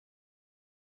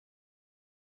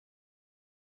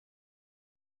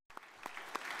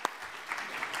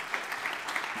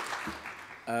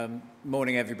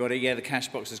Morning, everybody. Yeah, the cash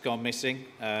box has gone missing.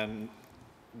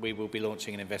 We will be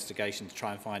launching an investigation to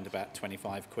try and find about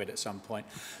 25 quid at some point.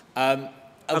 Is that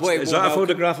a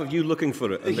photograph of you looking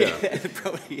for it? Yeah, it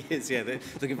probably is. Yeah, they're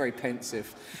looking very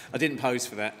pensive. I didn't pose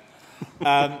for that.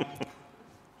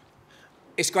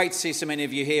 It's great to see so many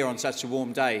of you here on such a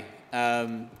warm day.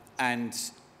 And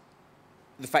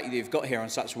the fact that you've got here on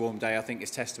such a warm day, I think,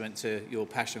 is testament to your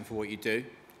passion for what you do.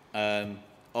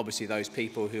 Obviously, those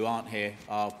people who aren't here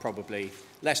are probably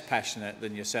less passionate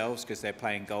than yourselves because they're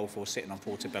playing golf or sitting on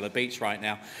Portobello Beach right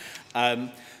now.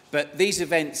 But these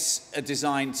events are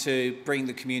designed to bring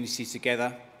the community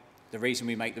together. The reason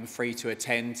we make them free to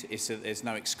attend is that there's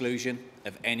no exclusion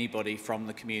of anybody from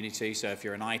the community. So if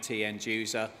you're an IT end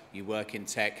user, you work in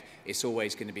tech, it's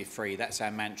always going to be free. That's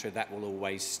our mantra. That will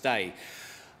always stay.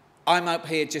 I'm up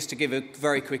here just to give a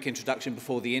very quick introduction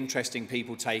before the interesting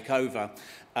people take over.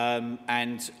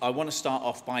 And I want to start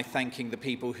off by thanking the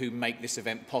people who make this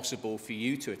event possible for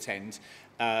you to attend,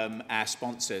 our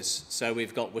sponsors. So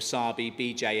we've got Wasabi,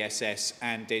 BJSS,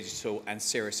 and Digital, and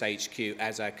Cirrus HQ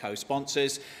as our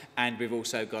co-sponsors. And we've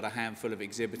also got a handful of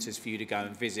exhibitors for you to go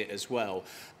and visit as well.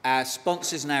 Our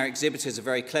sponsors and our exhibitors are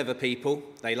very clever people.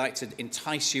 They like to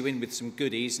entice you in with some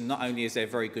goodies. And not only is there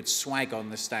very good swag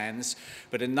on the stands,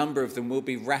 but a number of them will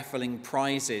be raffling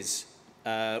prizes,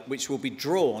 which will be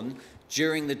drawn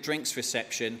during the drinks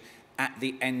reception at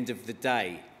the end of the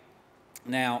day.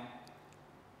 Now,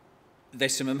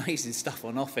 there's some amazing stuff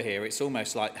on offer here. It's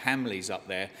almost like Hamleys up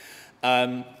there.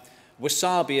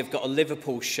 Wasabi have got a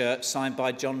Liverpool shirt signed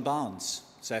by John Barnes.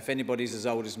 So if anybody's as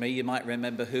old as me, you might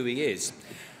remember who he is.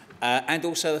 And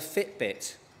also a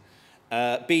Fitbit.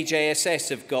 BJSS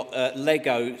have got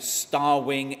Lego Star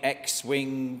Wars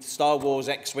X-Wing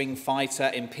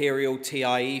fighter, Imperial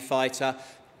TIE fighter.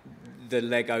 The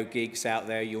Lego geeks out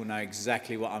there, you'll know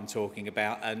exactly what I'm talking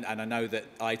about. And I know that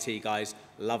IT guys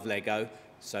love Lego.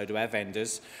 So do our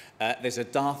vendors. There's a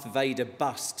Darth Vader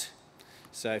bust.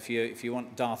 So if you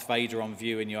want Darth Vader on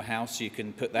view in your house, you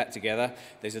can put that together.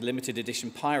 There's a limited edition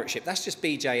pirate ship. That's just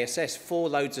BJSS, 4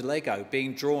 loads of Lego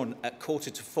being drawn at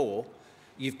 3:45.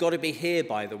 You've got to be here,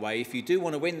 by the way. If you do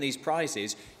want to win these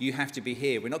prizes, you have to be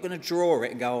here. We're not going to draw it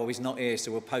and go, oh, he's not here,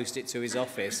 so we'll post it to his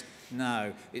office.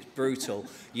 No, it's brutal.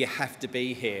 You have to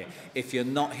be here. If you're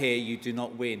not here, you do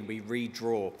not win. We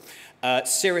redraw.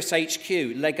 Cirrus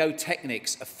HQ, Lego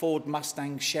Technics, a Ford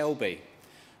Mustang Shelby.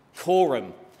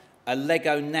 Quorum, a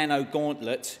Lego Nano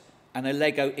Gauntlet, and a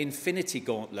Lego Infinity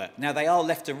Gauntlet. Now, they are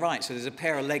left and right, so there's a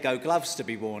pair of Lego gloves to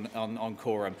be worn on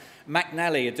Quorum.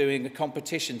 McNally are doing a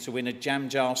competition to win a Jam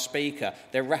Jar speaker.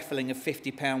 They're raffling a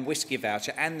 £50 whiskey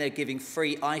voucher, and they're giving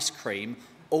free ice cream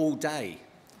all day.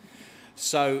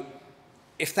 So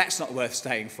if that's not worth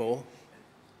staying for,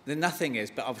 then nothing is.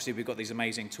 But obviously, we've got these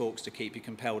amazing talks to keep you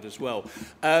compelled as well.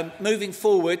 Moving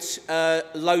forward,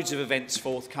 loads of events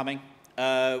forthcoming.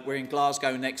 We're in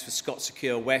Glasgow next for Scott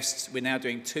Secure West. We're now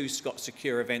doing 2 Scott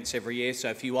Secure events every year. So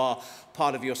if you are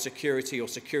part of your security or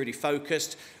security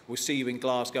focused, we'll see you in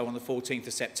Glasgow on the 14th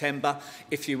of September.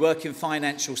 If you work in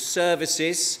financial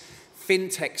services,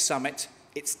 FinTech Summit,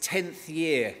 it's 10th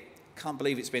year. Can't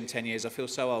believe it's been 10 years. I feel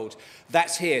so old.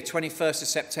 That's here, 21st of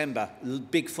September.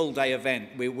 Big full day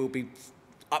event. We will be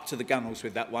up to the gunnels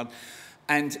with that one.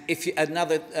 And if you,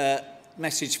 another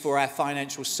message for our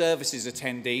financial services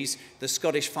attendees, the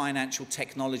Scottish Financial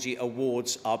Technology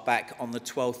Awards are back on the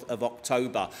 12th of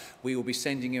October. We will be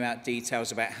sending you out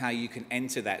details about how you can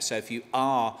enter that. So if you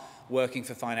are working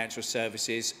for financial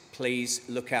services, please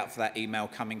look out for that email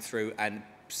coming through and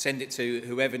send it to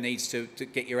whoever needs to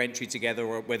get your entry together,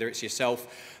 or whether it's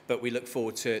yourself. But we look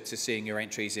forward to seeing your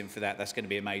entries in for that. That's going to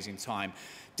be an amazing time.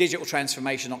 Digital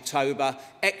Transformation October,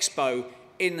 Expo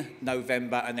in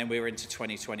November, and then we're into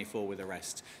 2024 with the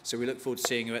rest. So we look forward to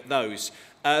seeing you at those.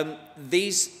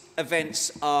 These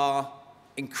events are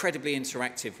incredibly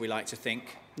interactive, we like to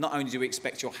think. Not only do we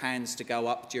expect your hands to go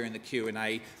up during the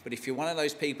Q&A, but if you're one of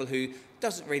those people who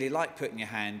doesn't really like putting your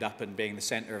hand up and being the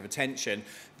centre of attention,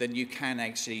 then you can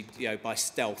actually, by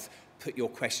stealth, put your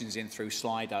questions in through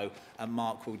Slido, and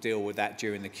Mark will deal with that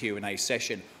during the Q&A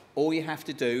session. All you have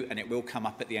to do, and it will come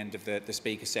up at the end of the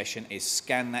speaker session, is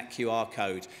scan that QR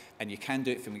code, and you can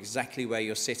do it from exactly where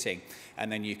you're sitting,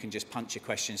 and then you can just punch your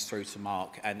questions through to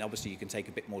Mark, and obviously you can take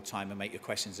a bit more time and make your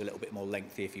questions a little bit more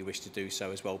lengthy if you wish to do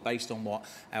so as well, based on what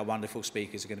our wonderful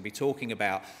speakers are going to be talking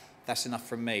about. That's enough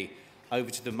from me. Over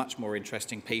to the much more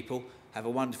interesting people. Have a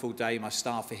wonderful day. My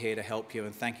staff are here to help you,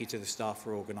 and thank you to the staff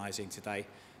for organising today.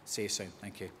 See you soon.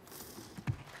 Thank you.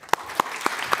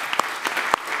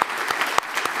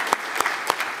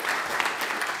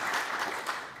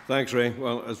 Thanks, Ray.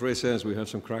 Well, as Ray says, we have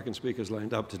some cracking speakers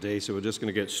lined up today, so we're just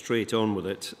going to get straight on with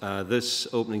it. This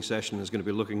opening session is going to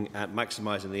be looking at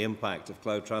maximising the impact of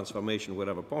cloud transformation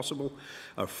wherever possible.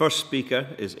 Our first speaker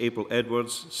is April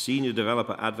Edwards, Senior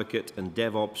Developer Advocate and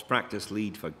DevOps Practice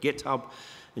Lead for GitHub,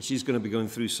 and she's going to be going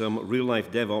through some real-life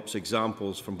DevOps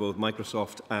examples from both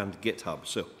Microsoft and GitHub.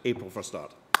 So, April for a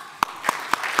start.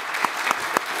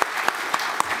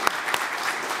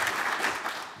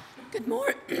 Good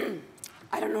morning.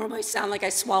 I don't normally sound like I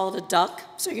swallowed a duck,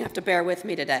 so you're going to have to bear with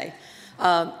me today.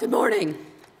 Good morning.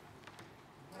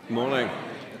 Good morning.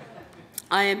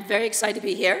 I am very excited to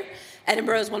be here.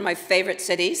 Edinburgh is one of my favorite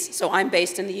cities, so I'm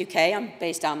based in the UK. I'm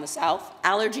based down in the south.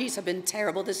 Allergies have been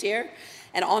terrible this year,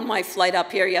 and on my flight up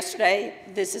here yesterday,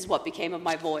 this is what became of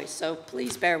my voice, so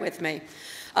please bear with me.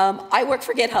 I work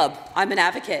for GitHub. I'm an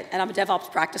advocate, and I'm a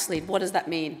DevOps practice lead. What does that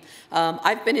mean?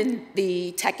 I've been in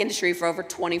the tech industry for over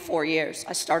 24 years.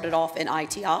 I started off in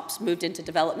IT ops, moved into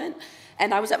development,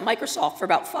 and I was at Microsoft for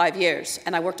about 5 years,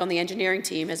 and I worked on the engineering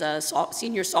team as a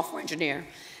senior software engineer.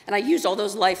 And I used all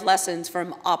those life lessons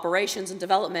from operations and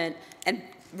development and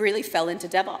really fell into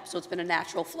DevOps, so it's been a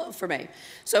natural flow for me.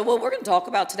 So what we're going to talk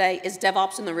about today is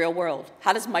DevOps in the real world.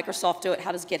 How does Microsoft do it?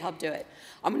 How does GitHub do it?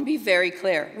 I'm going to be very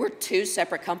clear. We're two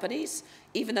separate companies.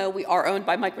 Even though we are owned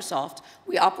by Microsoft,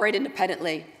 we operate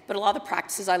independently, but a lot of the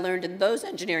practices I learned in those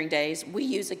engineering days, we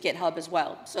use at GitHub as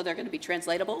well. So they're going to be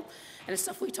translatable, and it's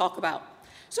stuff we talk about.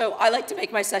 So I like to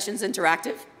make my sessions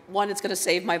interactive. One, it's going to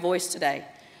save my voice today.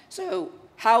 So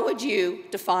how would you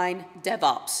define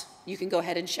DevOps? You can go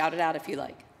ahead and shout it out if you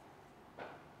like.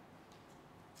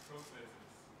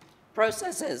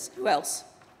 Processes. Who else?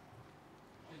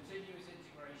 Continuous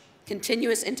integration.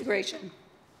 Continuous integration.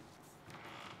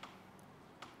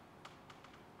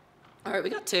 All right, we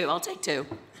got two. I'll take two.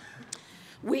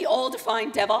 We all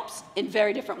define DevOps in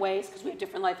very different ways because we have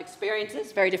different life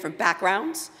experiences, very different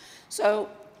backgrounds. So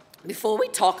before we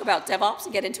talk about DevOps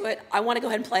and get into it, I want to go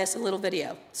ahead and play us a little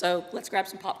video. So let's grab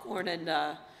some popcorn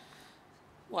and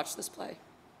watch this play.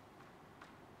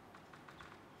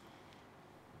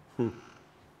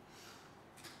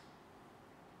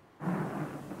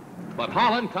 But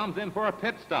Holland comes in for a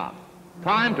pit stop.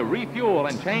 Time to refuel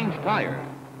and change tires.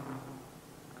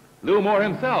 Lou Moore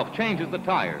himself changes the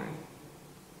tires.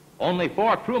 Only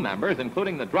 4 crew members,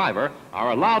 including the driver,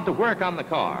 are allowed to work on the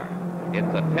car. It's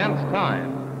a tense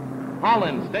time.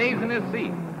 Holland stays in his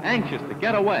seat, anxious to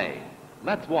get away.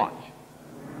 Let's watch.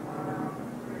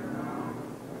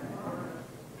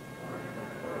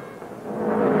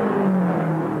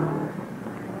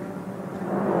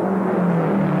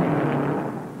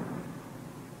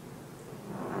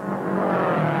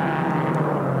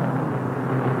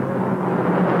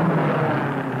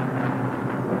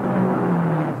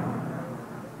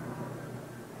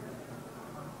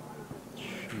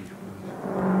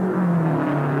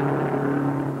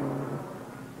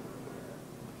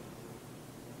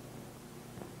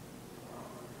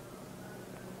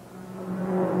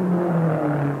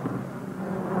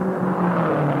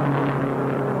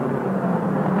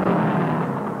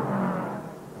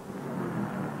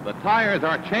 Tires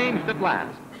are changed at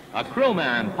last. A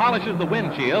crewman polishes the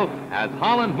windshield as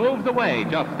Holland moves away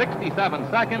just 67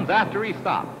 seconds after he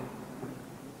stopped.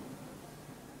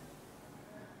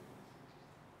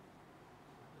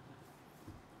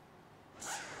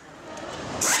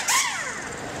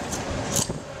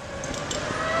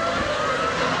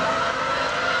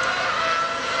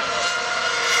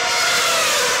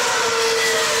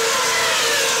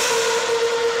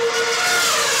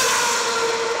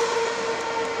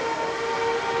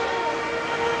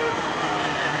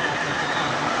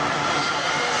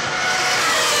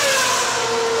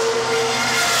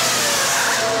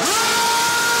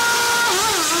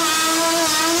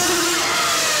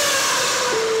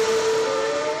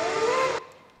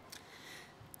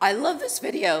 I love this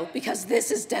video because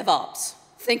this is DevOps.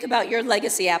 Think about your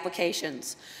legacy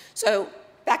applications. So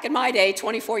back in my day,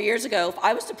 24 years ago, if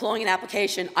I was deploying an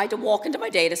application, I had to walk into my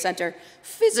data center,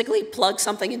 physically plug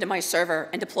something into my server,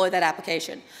 and deploy that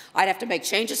application. I'd have to make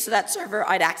changes to that server.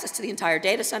 I'd access to the entire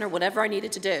data center, whatever I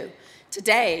needed to do.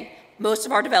 Today, most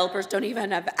of our developers don't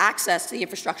even have access to the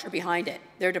infrastructure behind it.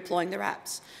 They're deploying their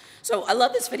apps. So I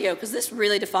love this video because this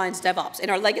really defines DevOps. In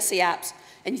our legacy apps,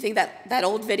 and you think that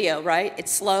old video, right?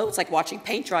 It's slow. It's like watching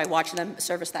paint dry, watching them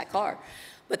service that car.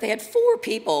 But they had 4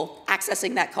 people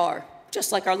accessing that car,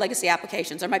 just like our legacy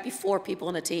applications. There might be 4 people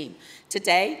in a team.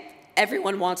 Today,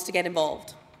 everyone wants to get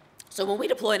involved. So when we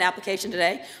deploy an application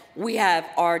today, we have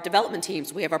our development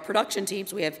teams, we have our production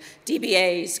teams, we have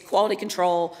DBAs, quality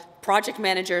control, project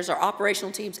managers, our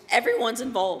operational teams, everyone's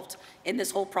involved in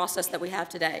this whole process that we have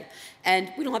today.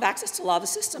 And we don't have access to a lot of the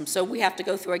systems, so we have to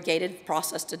go through a gated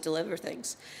process to deliver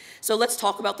things. So let's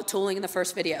talk about the tooling in the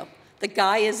first video. The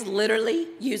guy is literally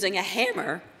using a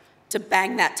hammer to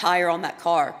bang that tire on that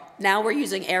car. Now we're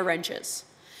using air wrenches.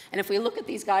 And if we look at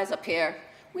these guys up here,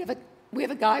 we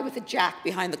have a guy with a jack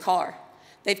behind the car.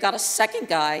 They've got a second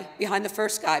guy behind the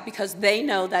first guy because they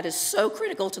know that is so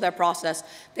critical to their process.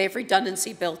 They have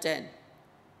redundancy built in.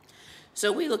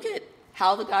 So we look at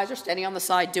how the guys are standing on the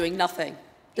side doing nothing.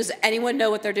 Does anyone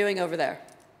know what they're doing over there?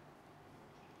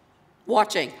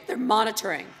 Watching. They're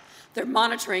monitoring. They're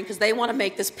monitoring because they want to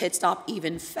make this pit stop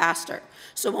even faster.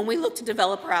 So when we look to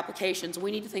develop our applications,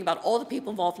 we need to think about all the people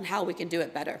involved and how we can do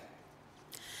it better.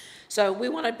 So we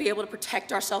want to be able to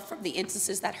protect ourselves from the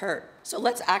instances that hurt. So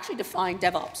let's actually define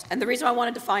DevOps. And the reason I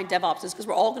want to define DevOps is because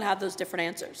we're all going to have those different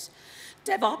answers.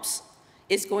 DevOps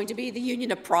is going to be the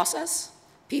union of process,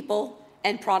 people,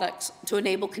 and products to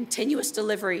enable continuous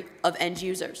delivery of end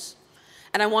users.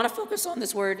 And I want to focus on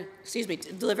this word, to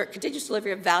deliver continuous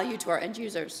delivery of value to our end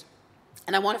users.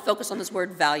 And I want to focus on this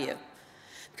word value.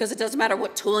 Because it doesn't matter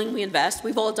what tooling we invest,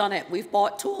 we've all done it. We've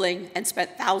bought tooling and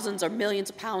spent thousands or millions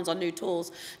of pounds on new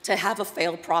tools to have a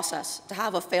failed process, to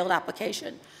have a failed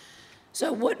application.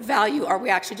 So what value are we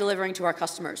actually delivering to our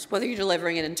customers? Whether you're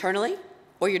delivering it internally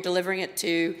or you're delivering it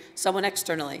to someone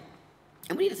externally.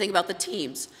 And we need to think about the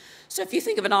teams. So if you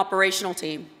think of an operational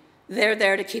team, they're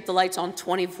there to keep the lights on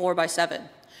 24/7.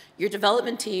 Your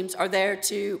development teams are there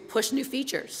to push new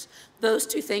features. Those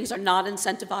two things are not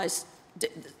incentivized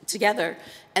together,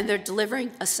 and they're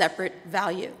delivering a separate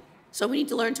value. So we need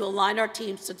to learn to align our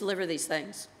teams to deliver these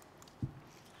things.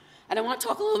 And I want to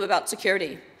talk a little bit about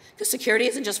security, because security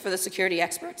isn't just for the security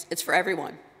experts, it's for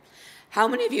everyone. How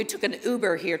many of you took an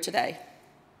Uber here today?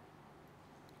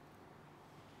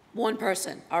 One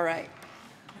person, all right.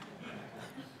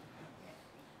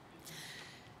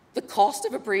 The cost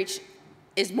of a breach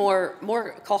is more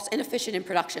cost inefficient in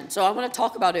production. So I want to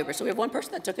talk about Uber. So we have one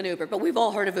person that took an Uber, but we've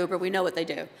all heard of Uber. We know what they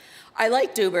do. I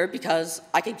liked Uber because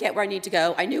I could get where I need to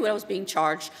go. I knew what I was being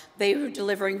charged. They were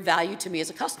delivering value to me as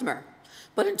a customer.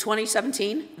 But in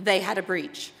 2017, they had a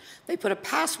breach. They put a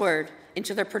password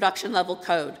into their production level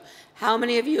code. How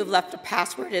many of you have left a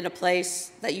password in a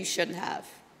place that you shouldn't have?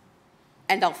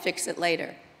 And I'll fix it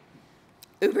later.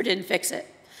 Uber didn't fix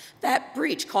it. That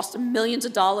breach cost them millions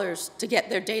of dollars to get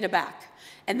their data back.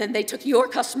 And then they took your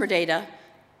customer data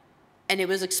and it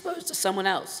was exposed to someone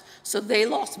else. So they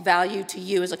lost value to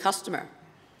you as a customer.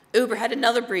 Uber had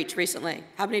another breach recently.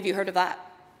 How many of you heard of that?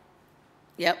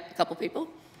 Yep, a couple people.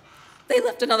 They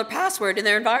left another password in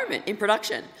their environment in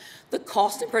production. The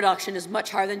cost in production is much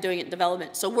higher than doing it in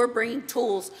development. So we're bringing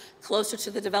tools closer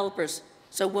to the developers.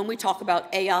 So when we talk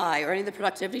about AI or any of the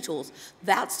productivity tools,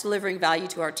 that's delivering value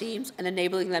to our teams and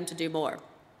enabling them to do more.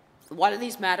 Why do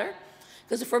these matter?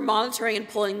 Because if we're monitoring and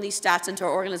pulling these stats into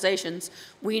our organizations,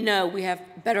 we know we have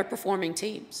better performing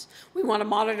teams. We want to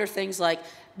monitor things like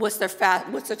what's their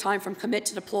time from commit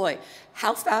to deploy?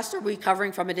 How fast are we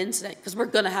recovering from an incident? Because we're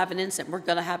going to have an incident, we're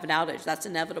going to have an outage, that's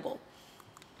inevitable.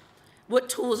 What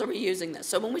tools are we using this?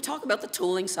 So when we talk about the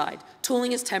tooling side,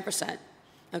 tooling is 10%,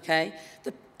 okay?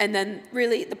 And then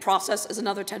really the process is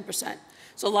another 10%.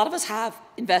 So a lot of us have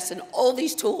invested in all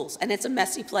these tools and it's a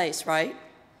messy place, right?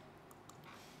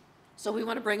 So we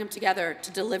want to bring them together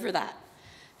to deliver that.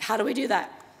 How do we do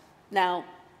that? Now,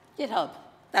 GitHub,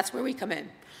 that's where we come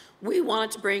in. We wanted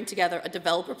to bring together a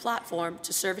developer platform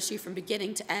to service you from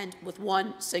beginning to end with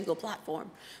one single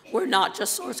platform. We're not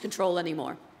just source control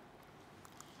anymore.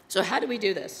 So how do we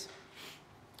do this?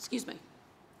 Excuse me.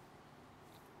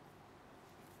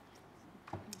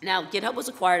 Now, GitHub was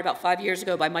acquired about 5 years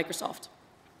ago by Microsoft.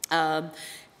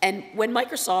 And when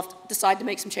Microsoft decided to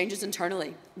make some changes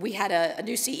internally, we had a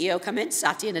new CEO come in,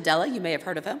 Satya Nadella. You may have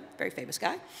heard of him, very famous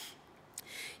guy.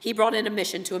 He brought in a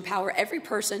mission to empower every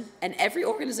person and every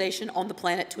organization on the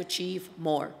planet to achieve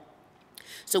more.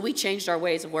 So we changed our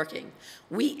ways of working.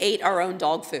 We ate our own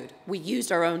dog food. We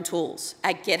used our own tools.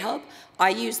 At GitHub, I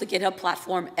use the GitHub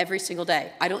platform every single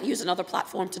day. I don't use another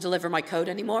platform to deliver my code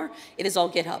anymore. It is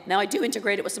all GitHub. Now, I do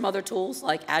integrate it with some other tools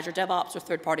like Azure DevOps or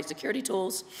third-party security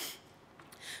tools.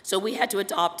 So we had to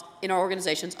adopt in our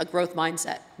organizations a growth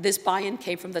mindset. This buy-in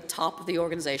came from the top of the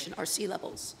organization, our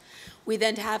C-levels. We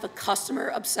then have a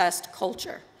customer-obsessed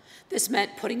culture. This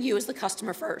meant putting you as the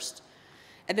customer first.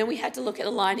 And then we had to look at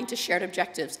aligning to shared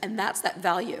objectives, and that's that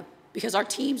value, because our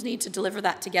teams need to deliver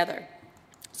that together.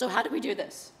 So how do we do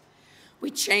this? We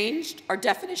changed our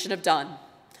definition of done.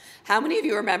 How many of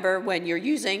you remember when you're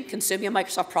consuming a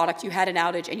Microsoft product, you had an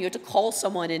outage, and you had to call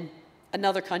someone in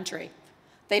another country?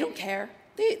 They don't care.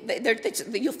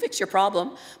 You'll fix your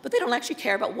problem, but they don't actually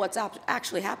care about what's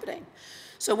actually happening.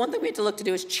 So one thing we had to look to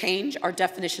do is change our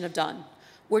definition of done.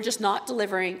 We're just not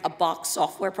delivering a box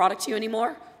software product to you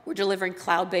anymore. We're delivering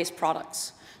cloud-based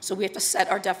products. So we have to set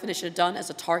our definition of done as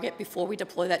a target before we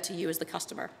deploy that to you as the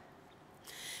customer.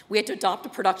 We had to adopt a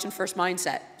production-first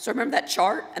mindset. So remember that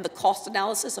chart and the cost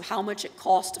analysis of how much it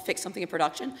costs to fix something in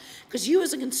production? Because you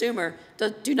as a consumer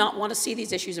do not want to see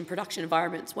these issues in production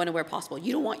environments when and where possible.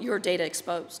 You don't want your data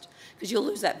exposed because you'll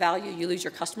lose that value, you lose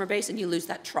your customer base, and you lose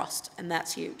that trust, and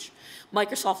that's huge.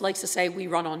 Microsoft likes to say we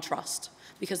run on trust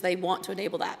because they want to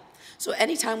enable that. So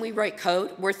anytime we write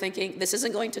code, we're thinking this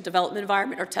isn't going to development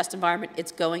environment or test environment,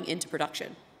 it's going into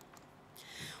production.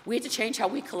 We had to change how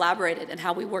we collaborated and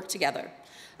how we worked together.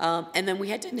 And then we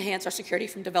had to enhance our security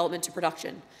from development to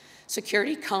production.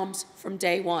 Security comes from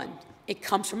day one. It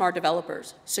comes from our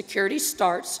developers. Security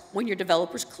starts when your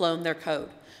developers clone their code.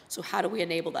 So how do we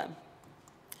enable them?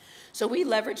 So we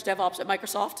leverage DevOps at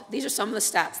Microsoft. These are some of the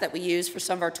stats that we use for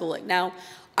some of our tooling. Now,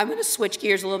 I'm going to switch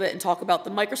gears a little bit and talk about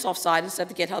the Microsoft side instead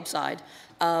of the GitHub side.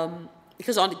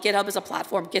 Because on GitHub as a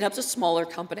platform, GitHub's a smaller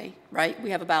company, right?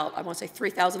 We have about, I want to say,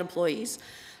 3,000 employees.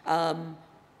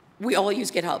 We all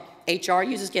use GitHub. HR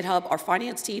uses GitHub. Our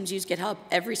finance teams use GitHub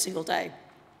every single day.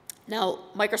 Now,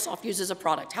 Microsoft uses a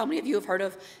product. How many of you have heard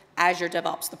of Azure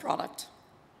DevOps, the product?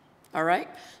 All right?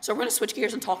 So we're going to switch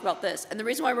gears and talk about this. And the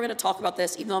reason why we're going to talk about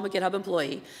this, even though I'm a GitHub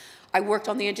employee, I worked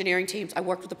on the engineering teams. I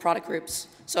worked with the product groups.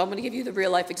 So I'm going to give you the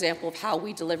real-life example of how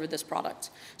we delivered this product.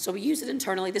 So we use it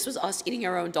internally. This was us eating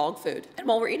our own dog food. And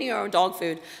while we're eating our own dog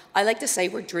food, I like to say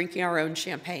we're drinking our own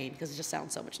champagne because it just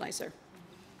sounds so much nicer.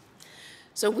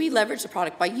 So we leveraged the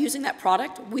product. By using that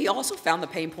product, we also found the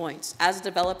pain points. As a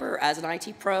developer, as an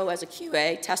IT pro, as a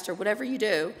QA, tester, whatever you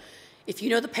do, if you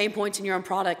know the pain points in your own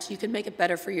products, you can make it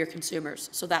better for your consumers.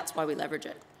 So that's why we leverage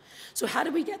it. So how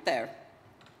did we get there?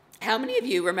 How many of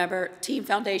you remember Team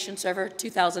Foundation Server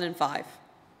 2005?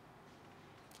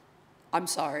 I'm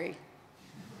sorry.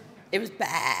 It was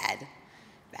bad.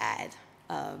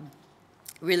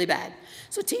 Really bad.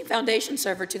 So Team Foundation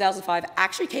Server 2005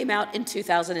 actually came out in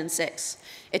 2006.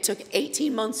 It took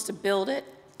 18 months to build it,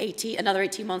 another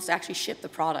 18 months to actually ship the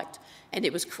product, and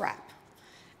it was crap.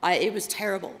 It was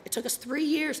terrible. It took us 3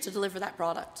 years to deliver that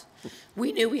product.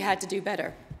 We knew we had to do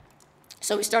better.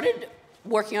 So we started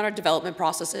working on our development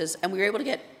processes, and we were able to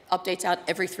get updates out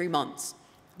every 3 months.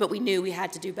 But we knew we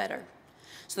had to do better.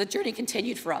 So the journey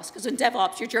continued for us, because in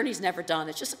DevOps, your journey's never done.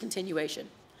 It's just a continuation.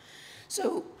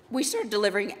 So we started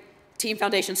delivering Team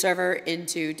Foundation Server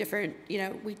into different,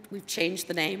 we've changed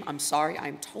the name. I'm sorry,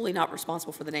 I'm totally not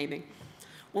responsible for the naming.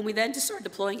 When we then just started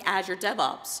deploying Azure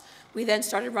DevOps, we then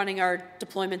started running our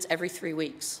deployments every 3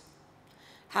 weeks.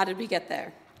 How did we get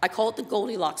there? I call it the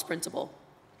Goldilocks principle.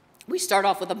 We start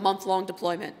off with a month-long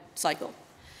deployment cycle.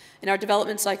 In our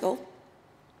development cycle,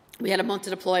 we had a month to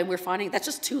deploy, and we were finding that's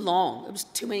just too long. It was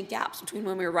too many gaps between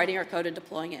when we were writing our code and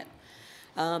deploying it.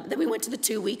 Then we went to the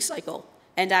 2-week cycle,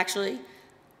 and actually,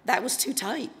 that was too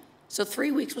tight. So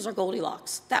 3 weeks was our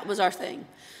Goldilocks. That was our thing.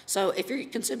 So if you're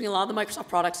consuming a lot of the Microsoft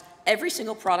products, every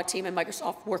single product team in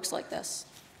Microsoft works like this.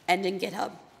 And in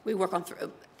GitHub, we work on,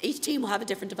 each team will have a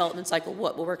different development cycle,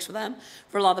 what works for them.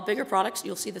 For a lot of the bigger products,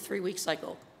 you'll see the 3-week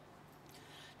cycle.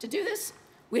 To do this,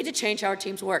 we had to change how our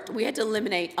teams worked. We had to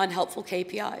eliminate unhelpful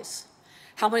KPIs.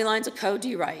 How many lines of code do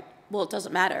you write? Well, it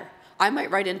doesn't matter. I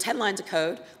might write in 10 lines of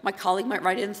code. My colleague might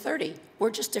write in 30. We're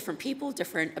just different people,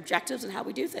 different objectives in how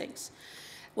we do things.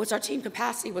 What's our team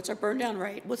capacity? What's our burn down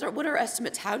rate? What are our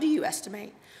estimates? How do you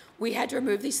estimate? We had to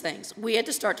remove these things. We had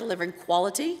to start delivering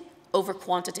quality over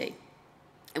quantity.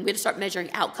 And we had to start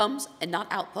measuring outcomes and not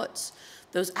outputs.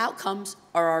 Those outcomes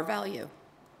are our value.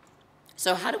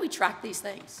 So how do we track these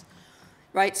things?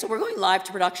 Right? So we're going live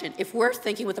to production. If we're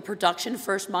thinking with a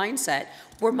production-first mindset,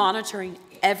 we're monitoring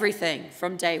everything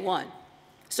from day one.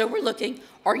 So we're looking,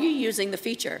 are you using the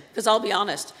feature? Because I'll be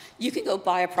honest, you can go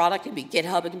buy a product, it can be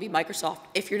GitHub, it can be Microsoft.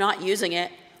 If you're not using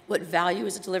it, what value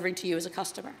is it delivering to you as a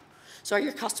customer? So are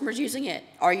your customers using it?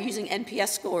 Are you using NPS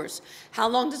scores? How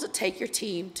long does it take your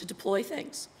team to deploy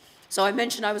things? So I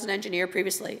mentioned I was an engineer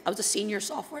previously. I was a senior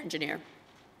software engineer.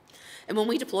 And when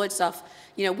we deployed stuff,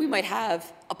 we might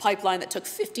have a pipeline that took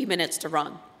 50 minutes to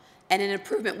run. And an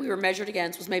improvement we were measured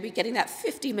against was maybe getting that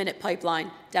 50-minute pipeline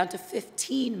down to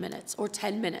 15 minutes or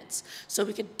 10 minutes so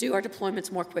we could do our deployments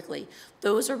more quickly.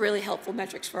 Those are really helpful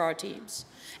metrics for our teams.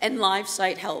 And live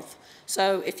site health.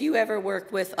 So if you ever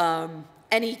work with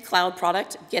any cloud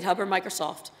product, GitHub or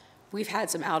Microsoft, we've had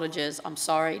some outages. I'm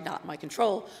sorry, not my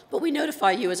control, but we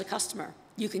notify you as a customer.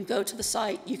 You can go to the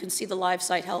site, you can see the live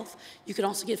site health, you can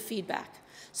also give feedback.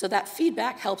 So that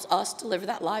feedback helps us deliver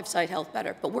that live site health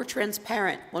better. But we're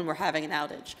transparent when we're having an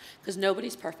outage because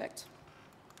nobody's perfect.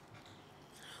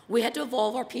 We had to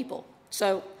evolve our people.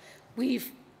 So we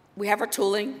have our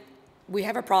tooling, we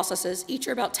have our processes. Each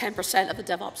are about 10% of the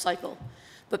DevOps cycle.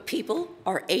 But people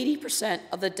are 80%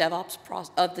 of the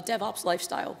DevOps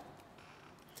lifestyle.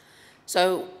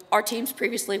 So our teams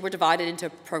previously were divided into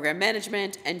program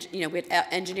management, and we had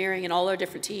engineering and all our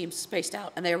different teams spaced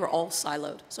out, and they were all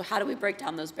siloed. So how do we break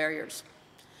down those barriers?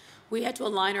 We had to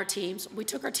align our teams. We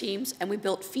took our teams and we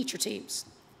built feature teams.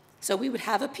 So we would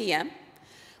have a PM,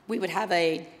 we would have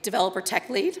a developer tech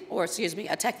lead, or excuse me,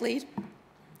 a tech lead,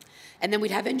 and then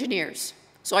we'd have engineers.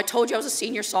 So I told you I was a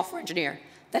senior software engineer.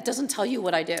 That doesn't tell you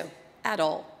what I do at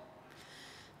all.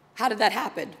 How did that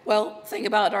happen? Well, think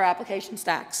about our application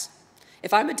stacks.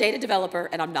 If I'm a data developer,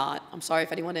 and I'm not, I'm sorry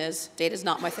if anyone is, data's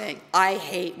not my thing. I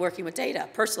hate working with data,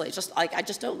 personally. Just like, I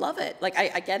just don't love it. Like,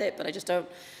 I get it, but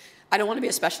I don't want to be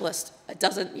a specialist. It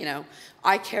doesn't,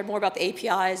 I care more about the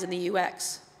APIs and the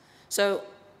UX. So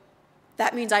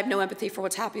that means I have no empathy for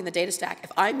what's happening in the data stack.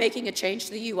 If I'm making a change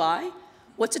to the UI,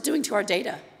 what's it doing to our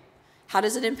data? How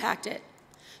does it impact it?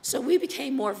 So we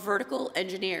became more vertical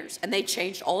engineers, and they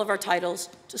changed all of our titles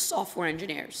to software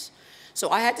engineers. So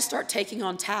I had to start taking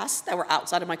on tasks that were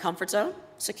outside of my comfort zone,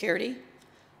 security.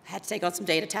 I had to take on some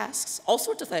data tasks, all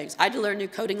sorts of things. I had to learn new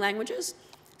coding languages,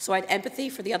 so I had empathy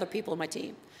for the other people in my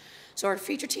team. So our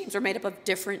feature teams are made up of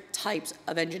different types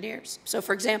of engineers. So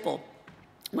for example,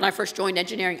 when I first joined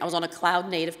engineering, I was on a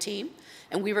cloud-native team,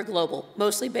 and we were global,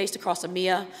 mostly based across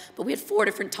EMEA, but we had 4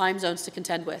 different time zones to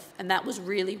contend with, and that was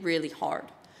really, really hard.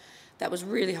 That was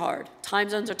really hard. Time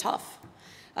zones are tough.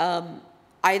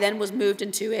 I then was moved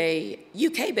into a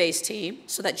UK-based team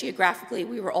so that geographically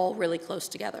we were all really close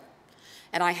together.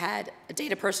 And I had a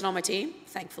data person on my team,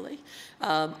 thankfully.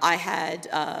 I had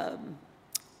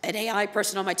an AI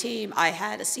person on my team. I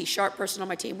had a C# person on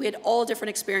my team. We had all different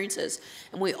experiences,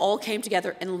 and we all came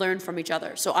together and learned from each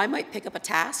other. So I might pick up a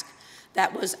task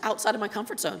that was outside of my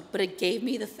comfort zone, but it gave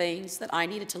me the things that I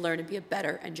needed to learn and be a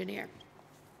better engineer.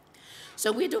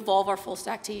 So we had to evolve our full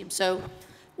stack team. So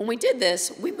when we did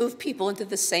this, we moved people into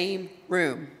the same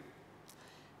room.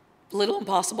 A little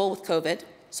impossible with COVID,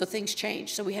 so things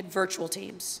changed. So we had virtual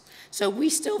teams. So we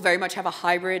still very much have a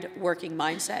hybrid working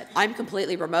mindset. I'm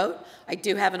completely remote. I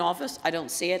do have an office. I don't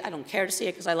see it. I don't care to see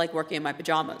it because I like working in my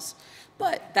pajamas.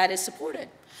 But that is supported.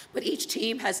 But each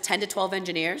team has 10 to 12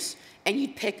 engineers, and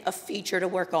you'd pick a feature to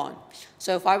work on.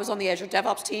 So if I was on the Azure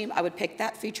DevOps team, I would pick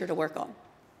that feature to work on.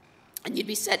 And you'd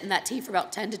be set in that team for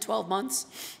about 10 to 12 months.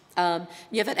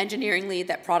 You have that engineering lead,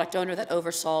 that product owner that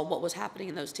oversaw what was happening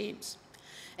in those teams.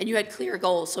 And you had clear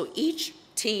goals. So each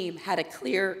team had a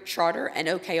clear charter and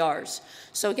OKRs.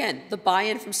 So again, the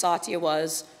buy-in from Satya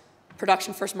was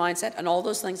production first mindset and all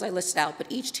those things I listed out, but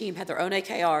each team had their own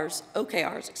OKRs,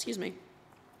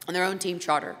 and their own team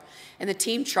charter. And the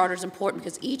team charter is important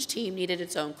because each team needed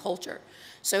its own culture.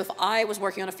 So if I was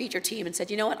working on a feature team and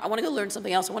said, you know what, I want to go learn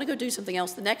something else, I want to go do something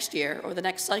else the next year or the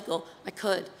next cycle, I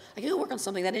could go work on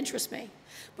something that interests me.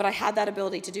 But I had that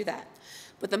ability to do that.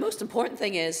 But the most important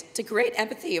thing is to create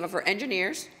empathy of our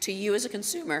engineers to you as a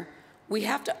consumer, we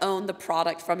have to own the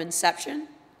product from inception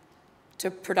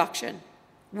to production.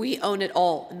 We own it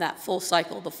all in that full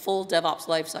cycle, the full DevOps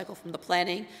life cycle, from the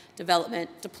planning,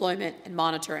 development, deployment, and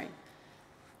monitoring.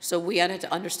 So we had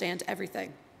to understand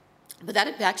everything. But that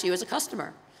impacts you as a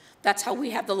customer. That's how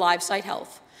we have the live site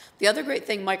health. The other great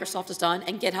thing Microsoft has done,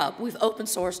 and GitHub, we've open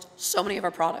sourced so many of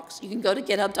our products. You can go to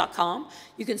github.com,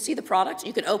 you can see the products,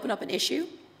 you can open up an issue,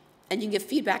 and you can give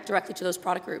feedback directly to those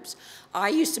product groups. I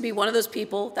used to be one of those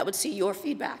people that would see your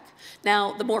feedback.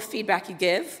 Now, the more feedback you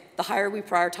give, the higher we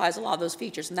prioritize a lot of those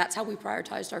features, and that's how we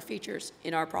prioritized our features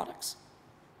in our products.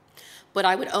 But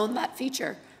I would own that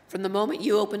feature from the moment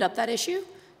you opened up that issue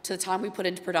to the time we put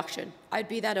into production. I'd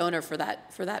be that owner for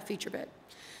that feature bit.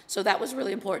 So that was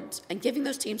really important. And giving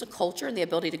those teams a culture and the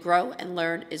ability to grow and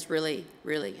learn is really,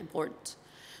 really important.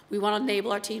 We want to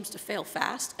enable our teams to fail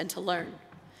fast and to learn.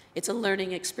 It's a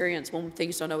learning experience when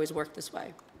things don't always work this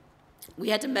way. We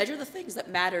had to measure the things that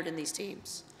mattered in these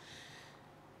teams.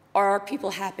 Are our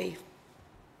people happy?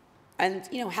 And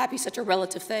happy is such a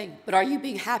relative thing, but are you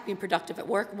being happy and productive at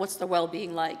work? What's their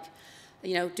well-being like?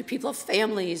 Do people have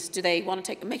families? Do they want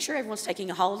to make sure everyone's taking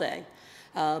a holiday?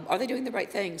 Are they doing the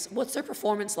right things? What's their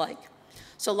performance like?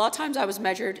 So a lot of times I was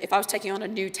measured, if I was taking on a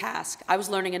new task, I was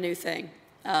learning a new thing.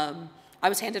 I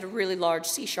was handed a really large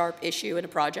C# issue in a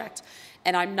project,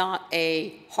 and I'm not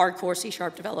a hardcore C#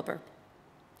 developer.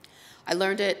 I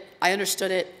learned it, I understood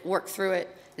it, worked through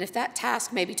it, and if that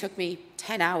task maybe took me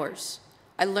 10 hours,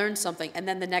 I learned something, and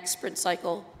then the next sprint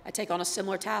cycle, I take on a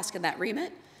similar task in that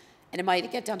remit, and it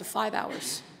might get down to 5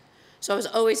 hours. So I was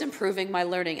always improving my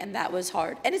learning, and that was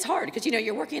hard. And it's hard, because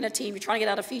you're working in a team, you're trying to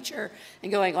get out a feature,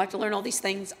 and going, I have to learn all these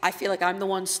things. I feel like I'm the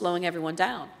one slowing everyone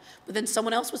down. But then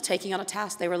someone else was taking on a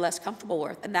task they were less comfortable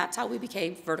with, and that's how we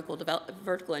became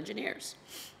vertical engineers.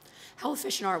 How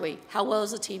efficient are we? How well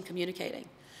is the team communicating?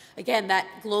 Again, that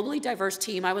globally diverse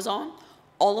team I was on,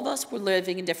 all of us were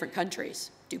living in different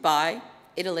countries. Dubai,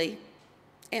 Italy,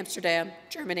 Amsterdam,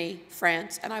 Germany,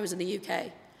 France, and I was in the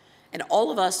UK. And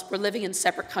all of us were living in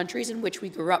separate countries in which we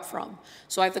grew up from.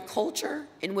 So I have the culture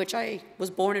in which I was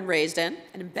born and raised in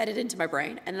and embedded into my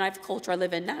brain, and then I have the culture I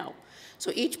live in now.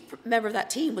 So each member of that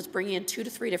team was bringing in 2 to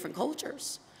 3 different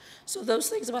cultures. So those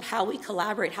things about how we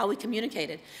collaborate, how we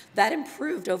communicated, that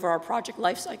improved over our project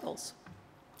life cycles.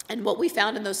 And what we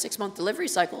found in those 6-month delivery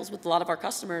cycles with a lot of our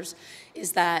customers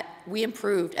is that we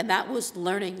improved, and that was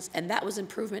learnings, and that was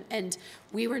improvement, and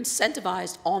we were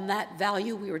incentivized on that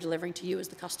value we were delivering to you as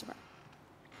the customer.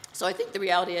 So I think the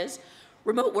reality is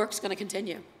remote work is going to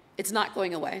continue. It's not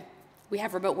going away. We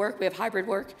have remote work, we have hybrid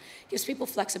work. It gives people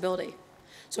flexibility.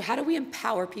 So how do we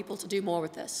empower people to do more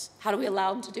with this? How do we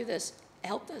allow them to do this,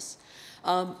 help this?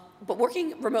 But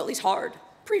working remotely is hard.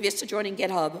 Previous to joining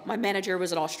GitHub, my manager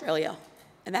was in Australia,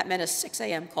 and that meant a 6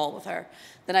 a.m. call with her.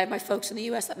 Then I have my folks in the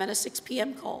US, that meant a 6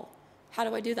 p.m. call. How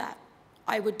do I do that?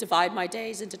 I would divide my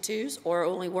days into 2s, or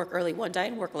only work early one day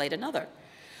and work late another.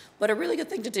 But a really good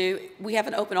thing to do, we have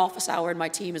an open office hour in my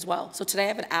team as well. So today I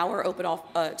have an hour open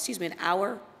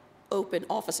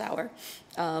office hour.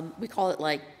 We call it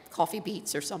like Coffee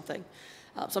Beats or something,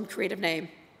 some creative name.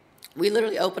 We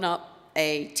literally open up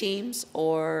a Teams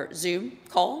or Zoom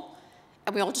call,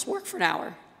 and we all just work for an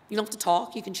hour. You don't have to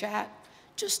talk, you can chat.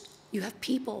 Just, you have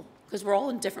people, because we're all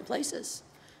in different places.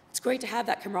 It's great to have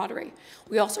that camaraderie.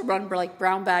 We also run like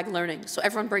brown bag learning. So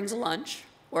everyone brings a lunch,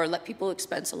 or let people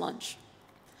expense a lunch.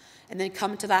 And then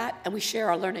come to that, and we share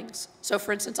our learnings. So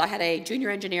for instance, I had a junior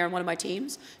engineer on one of my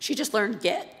teams. She just learned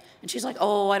Git. And she's like,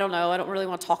 oh, I don't know. I don't really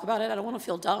want to talk about it. I don't want to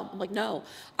feel dumb. I'm like, no.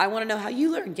 I want to know how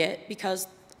you learn Git, because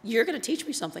you're going to teach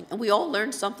me something. And we all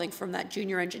learned something from that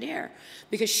junior engineer,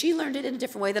 because she learned it in a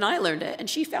different way than I learned it. And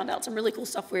she found out some really cool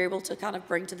stuff we were able to kind of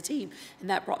bring to the team, and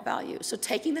that brought value. So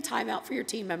taking the time out for your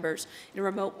team members in a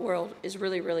remote world is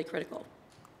really, really critical.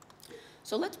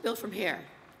 So let's build from here.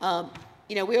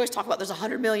 We always talk about there's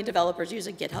 100 million developers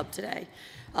using GitHub today,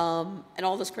 and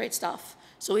all this great stuff.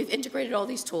 So we've integrated all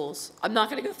these tools. I'm not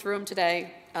going to go through them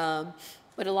today,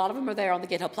 but a lot of them are there on the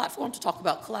GitHub platform to talk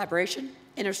about collaboration,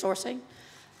 inner sourcing,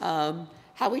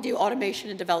 how we do automation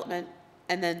and development,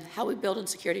 and then how we build in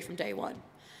security from day one.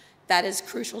 That is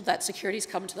crucial that security's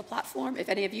come to the platform. If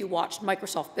any of you watched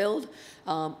Microsoft Build,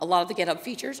 a lot of the GitHub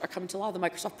features are coming to a lot of the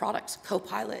Microsoft products,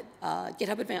 Copilot,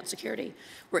 GitHub Advanced Security.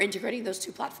 We're integrating those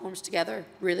 2 platforms together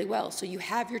really well. So you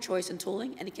have your choice in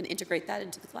tooling, and you can integrate that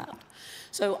into the cloud.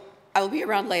 So I will be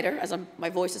around later, as my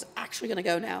voice is actually going to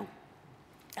go now.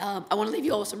 I want to leave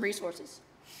you all with some resources.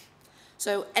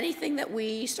 So anything that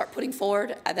we start putting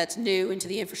forward that's new into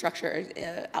the infrastructure,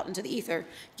 out into the ether,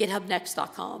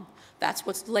 githubnext.com. That's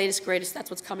what's the latest, greatest. That's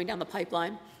what's coming down the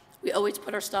pipeline. We always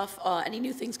put our stuff, any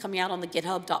new things coming out on the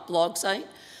github.blog site.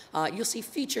 You'll see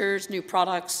features, new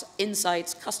products,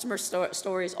 insights, customer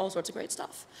stories, all sorts of great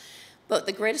stuff. But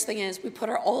the greatest thing is we put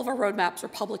all of our roadmaps are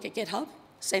public at GitHub,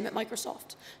 same at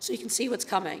Microsoft. So you can see what's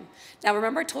coming. Now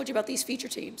remember I told you about these feature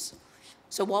teams.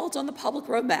 So while it's on the public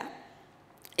roadmap,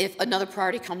 if another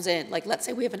priority comes in, like let's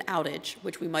say we have an outage,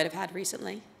 which we might have had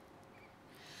recently,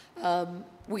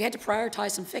 we had to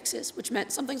prioritize some fixes, which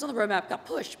meant some things on the roadmap got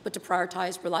pushed, but to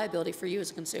prioritize reliability for you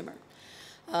as a consumer.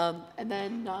 And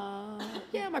then,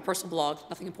 my personal blog,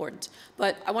 nothing important.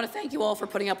 But I want to thank you all for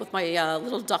putting up with my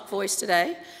little duck voice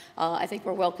today. I think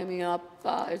we're welcoming up,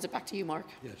 is it back to you, Mark?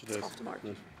 Yes, it is. Off to Mark.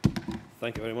 Yes.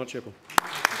 Thank you very much, April.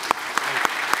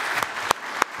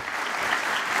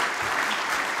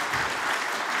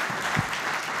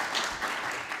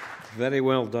 Very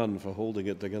well done for holding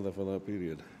it together for that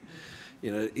period.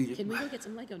 Can we go get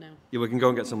some Lego now? Yeah, we can go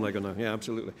and get some Lego now. Yeah,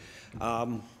 absolutely.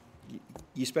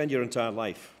 You spend your entire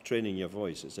life training your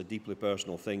voice. It's a deeply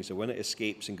personal thing. So when it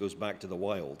escapes and goes back to the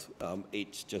wild,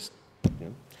 it's just,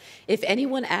 If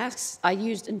anyone asks, I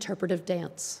used interpretive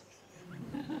dance.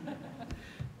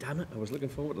 Damn it, I was looking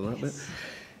forward to that bit.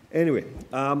 Anyway,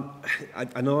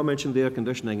 I know I mentioned the air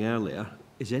conditioning earlier.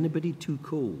 Is anybody too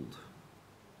cold?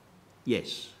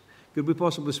 Yes. Could we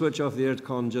possibly switch off the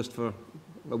aircon just for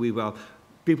a wee while?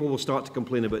 People will start to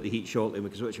complain about the heat shortly, and we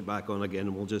can switch it back on again,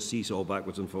 and we'll just seesaw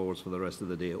backwards and forwards for the rest of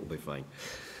the day. It'll be fine.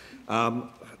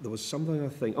 There was something I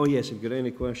think, oh yes, if you've got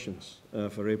any questions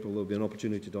for April, there'll be an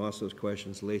opportunity to ask those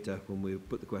questions later when we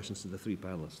put the questions to the three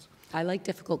panellists. I like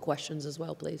difficult questions as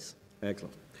well, please.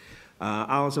 Excellent.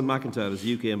 Alison McIntyre is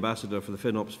the UK Ambassador for the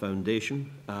FinOps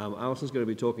Foundation. Alison's going to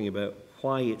be talking about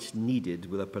why it's needed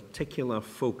with a particular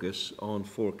focus on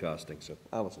forecasting. So,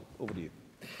 Alison, over to you.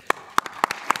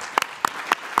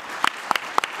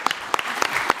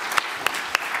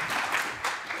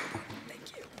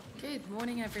 Thank you. Good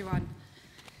morning, everyone.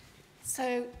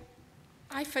 So,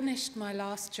 I finished my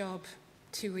last job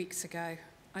 2 weeks ago.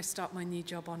 I start my new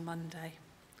job on Monday.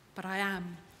 But I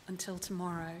am, until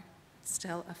tomorrow,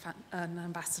 still an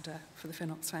ambassador for the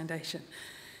FinOps Foundation.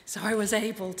 So I was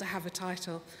able to have a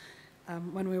title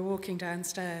when we were walking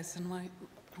downstairs, and my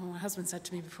husband said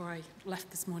to me before I left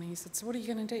this morning, he said, so what are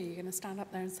you going to do? You're going to stand up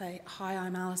there and say, hi,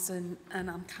 I'm Alison, and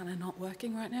I'm kind of not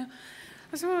working right now?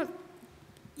 I said, well,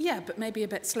 yeah, but maybe a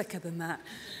bit slicker than that.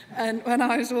 And when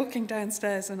I was walking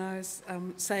downstairs and I was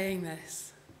saying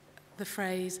this, the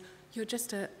phrase, you're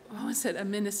just a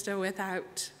minister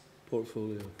without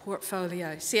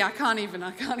portfolio. See, I can't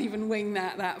even wing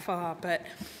that far, but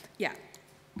yeah.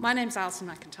 My name's Alison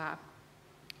McIntyre.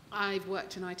 I've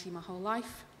worked in IT my whole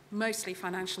life, mostly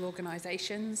financial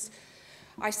organisations.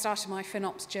 I started my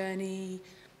FinOps journey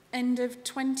end of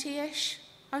 20-ish.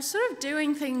 I was sort of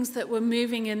doing things that were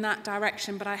moving in that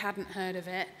direction, but I hadn't heard of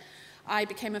it. I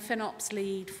became a FinOps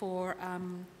lead for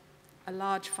a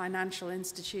large financial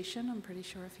institution. I'm pretty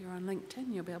sure if you're on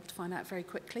LinkedIn, you'll be able to find out very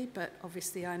quickly, but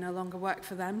obviously I no longer work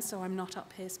for them, so I'm not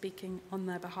up here speaking on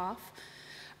their behalf.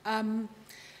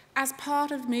 As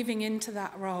part of moving into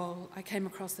that role, I came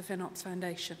across the FinOps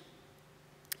Foundation.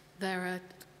 They're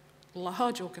a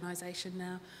large organisation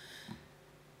now,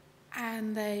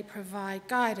 and they provide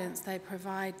guidance, they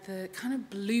provide the kind of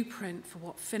blueprint for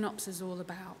what FinOps is all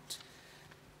about.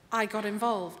 I got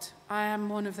involved. I am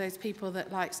one of those people that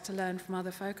likes to learn from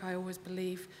other folk. I always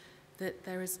believe that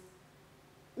there is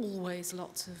always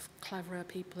lots of cleverer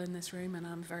people in this room, and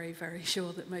I'm very, very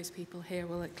sure that most people here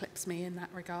will eclipse me in that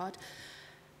regard.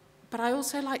 But I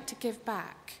also like to give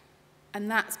back,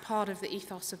 and that's part of the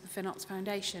ethos of the FinOps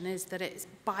Foundation, is that it's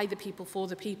by the people, for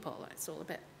the people. It's all a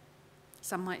bit,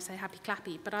 some might say happy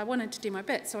clappy, but I wanted to do my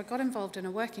bit. So I got involved in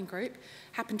a working group,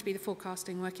 happened to be the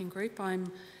forecasting working group.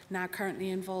 I'm now currently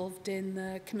involved in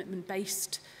the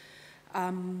commitment-based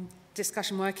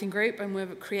discussion working group, and we're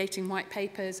creating white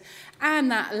papers. And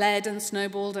that led and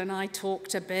snowballed, and I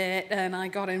talked a bit, and I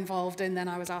got involved, and then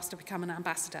I was asked to become an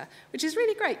ambassador, which is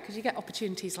really great because you get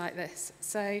opportunities like this.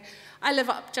 So I live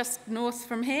up just north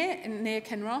from here, near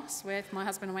Kinross, with my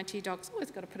husband and my 2 dogs.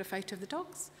 Always got to put a photo of the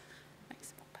dogs.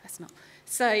 Makes it more personal.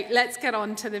 So let's get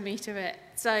on to the meat of it.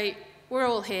 So we're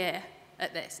all here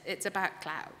at this. It's about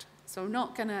cloud. So I'm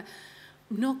not going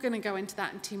to go into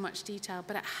that in too much detail,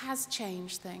 but it has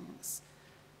changed things.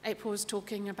 April was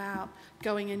talking about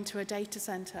going into a data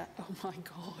center. Oh my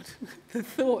God, the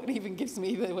thought even gives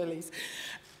me the willies.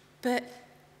 But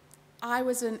I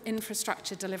was an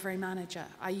infrastructure delivery manager.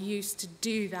 I used to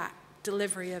do that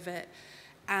delivery of it,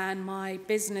 and my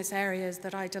business areas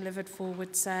that I delivered for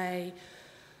would say,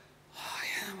 oh,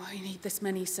 yeah, well, you need this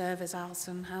many servers,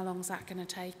 Alison. How long is that going to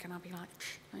take? And I'll be like,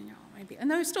 maybe. And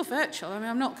they're still virtual. I mean,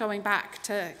 I'm not going back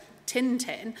to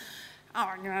Tintin.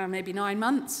 Oh, maybe 9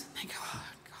 months. They go, oh,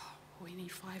 God, we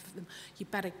need 5 of them. You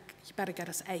better get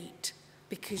us 8.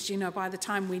 Because, by the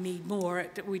time we need more,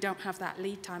 we don't have that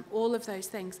lead time. All of those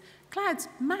things. Cloud's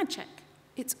magic.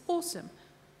 It's awesome.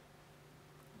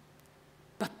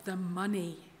 But the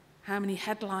money. How many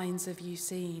headlines have you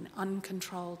seen?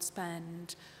 Uncontrolled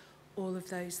spend. All of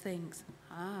those things.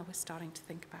 We're starting to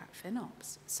think about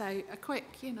FinOps. So a quick,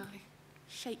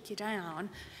 shake you down.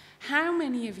 How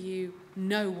many of you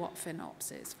know what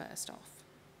FinOps is, first off?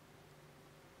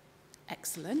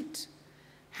 Excellent.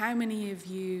 How many of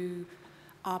you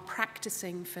are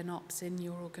practicing FinOps in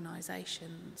your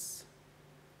organisations?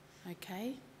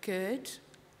 Okay, good.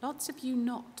 Lots of you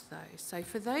not, though. So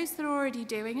for those that are already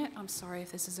doing it, I'm sorry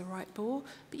if this is a right bore,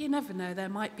 but you never know, there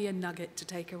might be a nugget to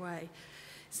take away.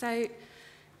 So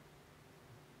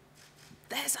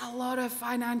there's a lot of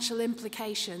financial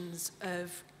implications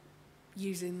of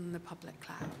using the public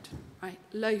cloud, right?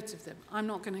 Loads of them. I'm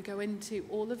not going to go into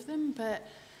all of them, but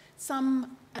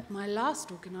some at my last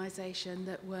organisation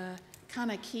that were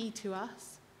kind of key to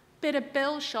us. Bit of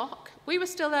bill shock. We were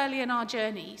still early in our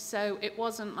journey, so it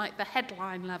wasn't like the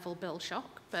headline level bill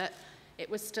shock, but it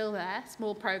was still there,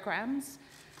 small programs.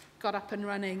 Got up and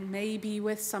running, maybe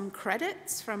with some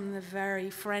credits from the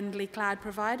very friendly cloud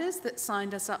providers that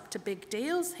signed us up to big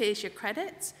deals. Here's your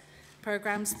credits.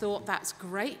 Programs thought, that's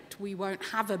great. We won't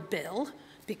have a bill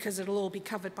because it'll all be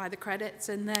covered by the credits,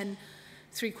 and then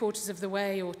 3/4 of the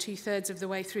way or 2/3 of the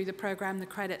way through the program, the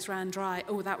credits ran dry.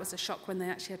 Oh, that was a shock when they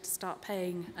actually had to start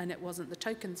paying, and it wasn't the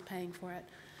tokens paying for it.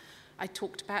 I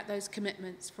talked about those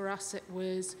commitments. For us, it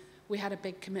was, we had a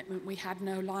big commitment. We had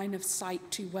no line of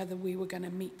sight to whether we were going to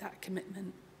meet that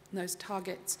commitment, those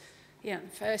targets. Yeah, in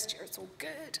the first year, it's all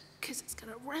good because it's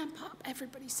going to ramp up.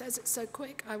 Everybody says it's so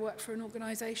quick. I worked for an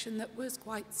organisation that was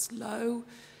quite slow.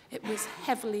 It was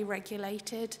heavily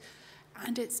regulated,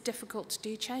 and it's difficult to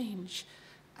do change.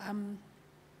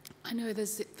 I know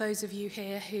there's those of you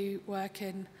here who work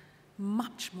in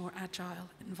much more agile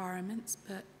environments,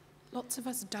 but lots of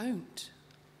us don't.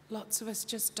 Lots of us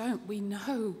just don't. We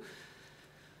know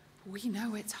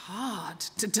it's hard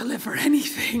to deliver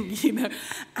anything, you know,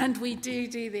 and we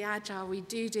do the agile, we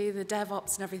do the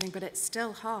DevOps and everything, but it's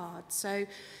still hard. So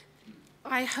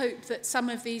I hope that some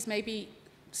of these maybe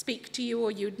speak to you,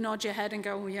 or you'd nod your head and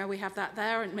go, oh yeah, we have that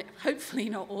there, and hopefully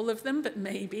not all of them, but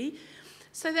maybe.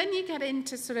 So then you get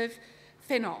into sort of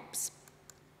FinOps.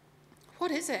 What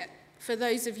is it for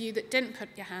those of you that didn't put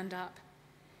your hand up?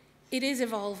 It is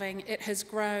evolving. It has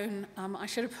grown. I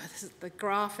should have put the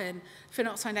graph in.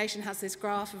 FinOps Foundation has this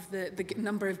graph of the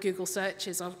number of Google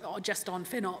searches just on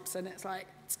FinOps, and it's like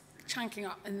it's chunking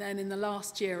up. And then in the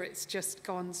last year, it's just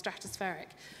gone stratospheric.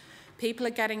 People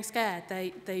are getting scared.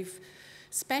 They've,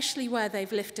 especially where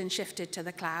they've lift and shifted to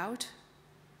the cloud.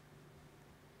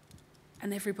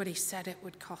 And everybody said it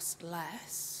would cost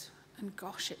less, and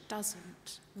gosh, it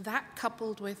doesn't. That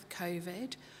coupled with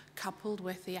COVID, coupled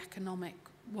with the economic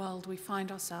world we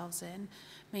find ourselves in,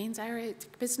 means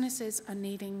businesses are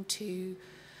needing to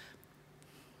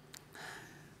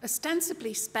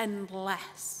ostensibly spend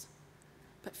less.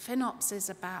 But FinOps is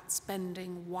about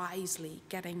spending wisely,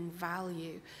 getting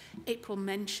value. April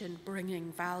mentioned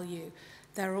bringing value.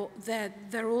 They're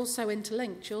also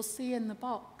interlinked. You'll see in the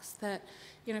box that,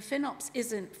 you know, FinOps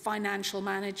isn't financial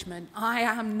management.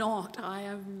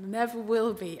 I never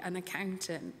will be an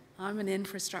accountant. I'm an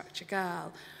infrastructure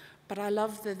girl. But I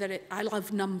love I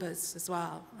love numbers as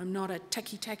well. I'm not a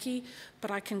techie,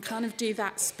 but I can kind of do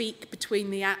that speak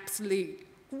between the absolute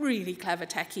really clever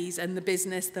techies and the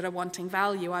business that are wanting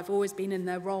value. I've always been in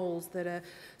their roles that are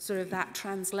sort of that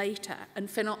translator, and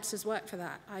FinOps has worked for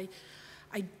that. I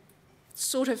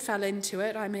sort of fell into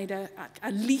it. I made a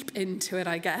leap into it,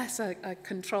 I guess, a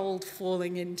controlled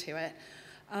falling into it.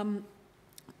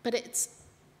 But it's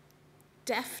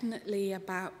definitely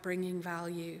about bringing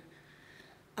value.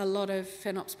 A lot of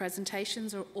FinOps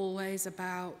presentations are always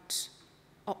about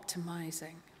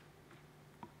optimizing.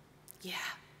 Yeah,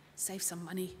 save some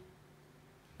money.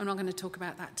 I'm not going to talk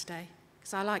about that today,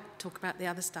 because I like to talk about the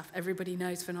other stuff. Everybody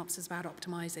knows FinOps is about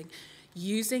optimizing.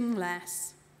 Using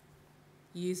less,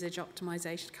 usage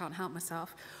optimization, can't help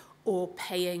myself, or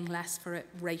paying less for it,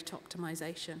 rate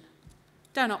optimization.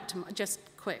 Don't optimize, just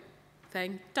quick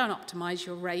thing, don't optimize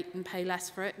your rate and pay less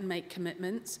for it and make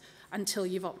commitments until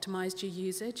you've optimized your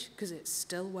usage, because it's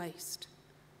still waste.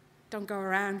 Don't go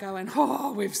around going,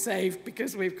 oh, we've saved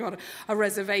because we've got a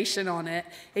reservation on it.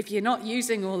 If you're not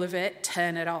using all of it,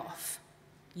 turn it off.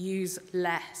 Use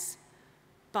less.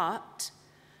 But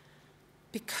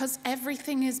because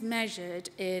everything is measured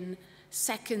in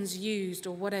seconds used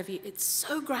or whatever, it's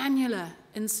so granular.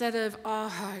 Instead of,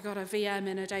 oh, I got a VM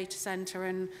in a data center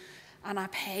and I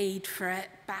paid for it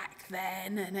back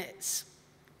then, and it's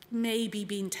maybe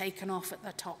been taken off at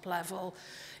the top level.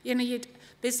 You know,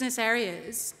 business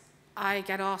areas, I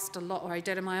get asked a lot, or I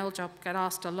did in my old job, get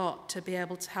asked a lot to be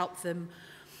able to help them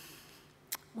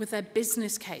with their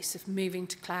business case of moving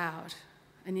to cloud.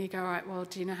 And you go, all right, well,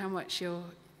 do you know how much your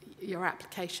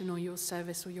application or your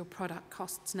service or your product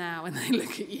costs now? And they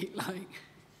look at you like,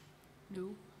 no.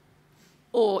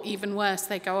 Or even worse,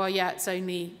 they go, oh yeah, it's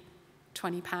only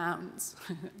 £20,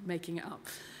 making it up.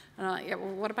 And I'm like, yeah,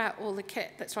 well, what about all the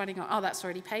kit that's running on? Oh, that's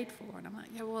already paid for. And I'm like,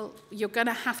 yeah, well, you're going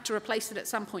to have to replace it at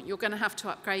some point. You're going to have to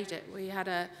upgrade it. We had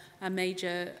a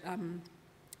major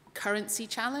currency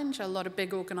challenge. A lot of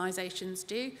big organizations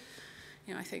do.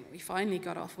 You know, I think we finally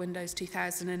got off Windows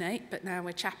 2008, but now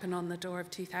we're chapping on the door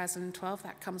of 2012.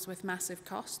 That comes with massive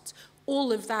costs.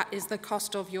 All of that is the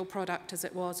cost of your product as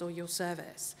it was, or your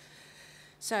service.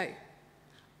 So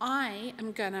I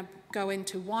am going to go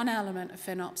into one element of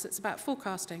FinOps. It's about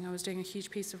forecasting. I was doing a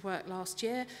huge piece of work last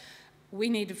year. We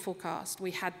needed forecast. We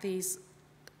had these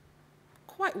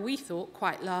we thought,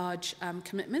 quite large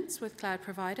commitments with cloud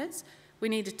providers. We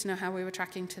needed to know how we were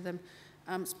tracking to them.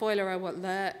 Spoiler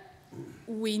alert,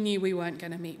 we knew we weren't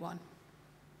going to meet one.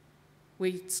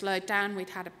 We slowed down. We'd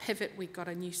had a pivot. We'd got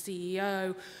a new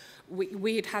CEO.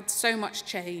 We had had so much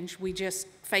change. We just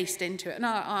faced into it. And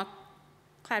our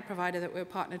cloud provider that we were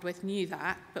partnered with knew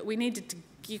that, but we needed to,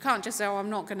 you can't just say, oh, I'm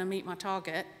not going to meet my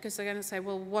target, because they're going to say,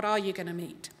 well, what are you going to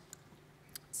meet?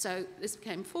 So this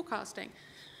became forecasting.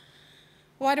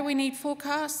 Why do we need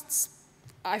forecasts?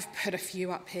 I've put a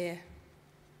few up here.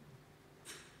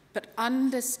 But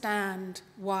understand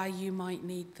why you might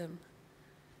need them.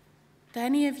 Do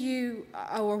any of you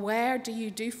are aware, do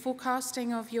you do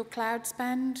forecasting of your cloud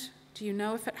spend? Do you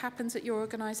know if it happens at your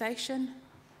organization?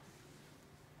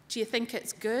 Do you think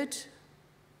it's good?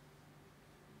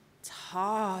 It's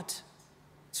hard.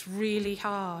 It's really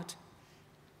hard.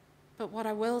 But what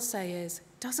I will say is,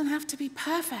 it doesn't have to be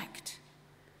perfect.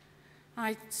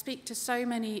 I speak to so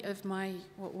many of my,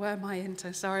 what were my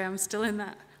interns, sorry, I'm still in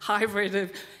that hybrid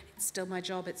of, it's still my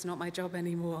job, it's not my job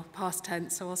anymore, past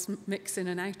tense, so I'll mix in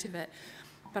and out of it.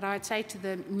 But I'd say to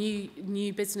the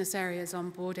new business areas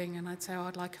onboarding, and I'd say, oh,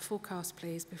 I'd like a forecast,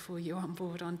 please, before you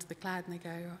onboard onto the cloud. And they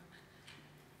go,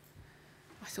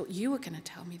 I thought you were going to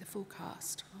tell me the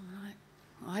forecast. I'm like,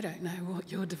 I don't know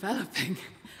what you're developing.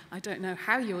 I don't know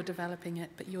how you're developing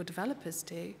it, but your developers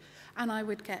do. And I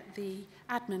would get the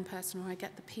admin person, or I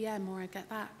get the PM, or I get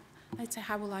that. They'd say,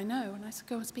 how will I know? And I said,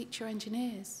 go and speak to your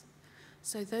engineers.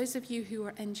 So those of you who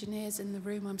are engineers in the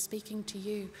room, I'm speaking to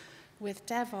you with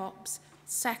DevOps,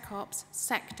 SecOps,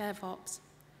 SecDevOps.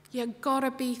 You've got to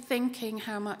be thinking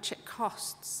how much it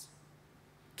costs,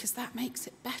 because that makes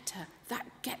it better. That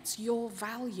gets your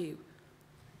value.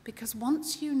 Because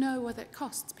once you know what it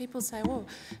costs, people say, oh,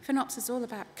 FinOps is all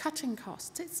about cutting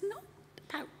costs. It's not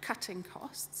about cutting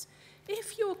costs.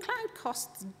 If your cloud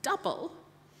costs double,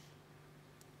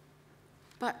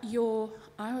 but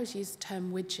I always use the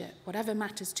term widget, whatever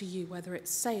matters to you, whether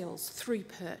it's sales,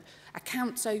 throughput,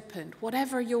 accounts opened,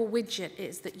 whatever your widget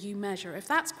is that you measure, if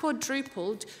that's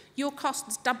quadrupled, your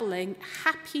cost's doubling,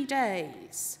 happy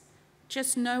days.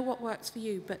 Just know what works for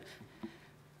you. But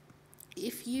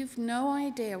if you've no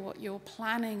idea what you're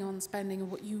planning on spending or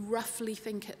what you roughly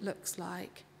think it looks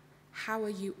like, how are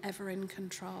you ever in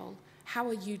control? How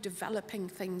are you developing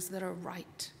things that are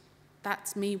right?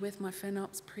 That's me with my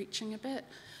FinOps preaching a bit.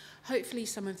 Hopefully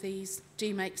some of these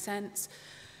do make sense.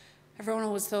 Everyone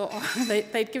always thought, oh,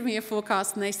 they'd give me a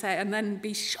forecast and they say, and then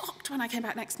be shocked when I came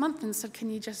back next month and said, can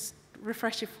you just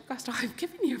refresh your forecast? Oh, I've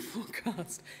given you a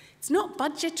forecast. It's not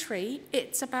budgetary,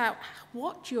 it's about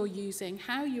what you're using,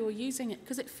 how you're using it,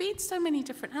 because it feeds so many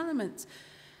different elements.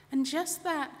 And just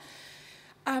that,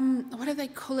 what do they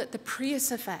call it, the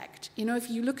Prius effect. You know,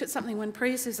 if you look at something when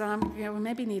Prius is on, we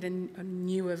maybe need a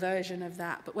newer version of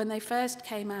that, but when they first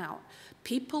came out,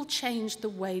 people changed the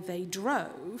way they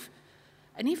drove.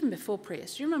 And even before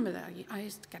Prius, do you remember that? I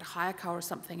used to get a hire car or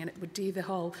something and it would do the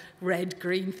whole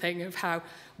red-green thing of how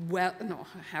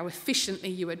efficiently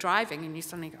you were driving, and you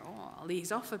suddenly go, oh, I'll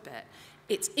ease off a bit.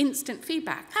 It's instant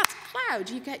feedback. That's cloud.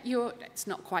 You get it's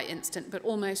not quite instant, but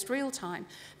almost real time.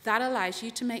 That allows you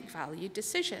to make valued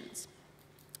decisions.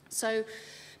 So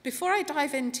before I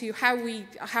dive into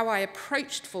how I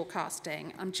approached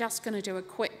forecasting, I'm just going to do a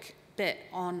quick bit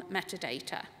on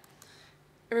metadata.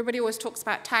 Everybody always talks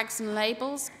about tags and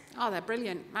labels. Oh, they're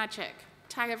brilliant, magic.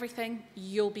 Tag everything,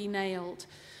 you'll be nailed.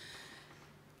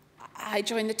 I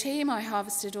joined the team, I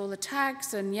harvested all the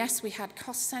tags, and yes, we had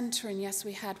cost center, and yes,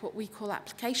 we had what we call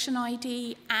application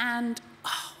ID, and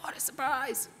oh, what a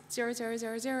surprise,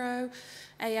 0000.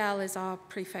 AL is our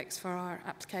prefix for our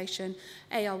application.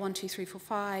 AL 1, 2, 3, 4,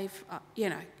 5,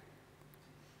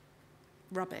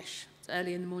 rubbish. It's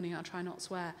early in the morning, I'll try not to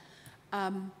swear.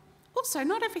 Also,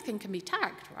 not everything can be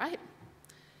tagged, right?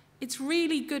 It's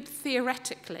really good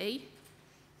theoretically.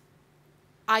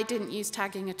 I didn't use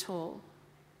tagging at all.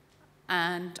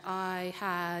 And I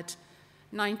had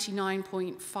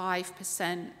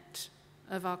 99.5%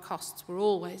 of our costs were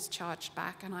always charged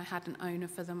back, and I had an owner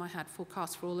for them. I had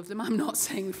forecasts for all of them. I'm not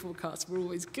saying the forecasts were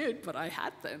always good, but I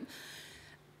had them.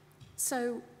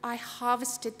 So I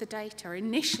harvested the data.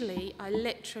 Initially, I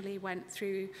literally went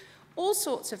through all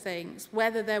sorts of things,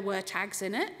 whether there were tags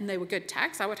in it, and they were good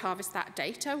tags, I would harvest that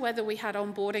data, whether we had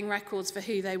onboarding records for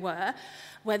who they were,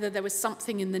 whether there was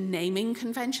something in the naming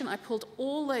convention. I pulled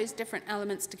all those different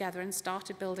elements together and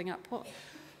started building up what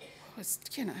was,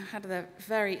 had the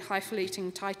very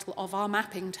highfalutin title of our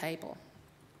mapping table.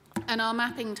 And our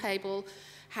mapping table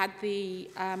had the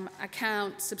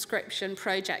account, subscription,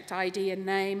 project ID and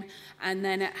name, and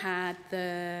then it had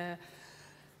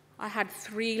I had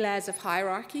 3 layers of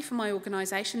hierarchy for my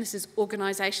organization. This is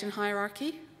organization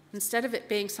hierarchy. Instead of it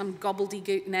being some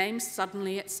gobbledygook name,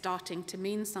 suddenly it's starting to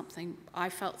mean something. I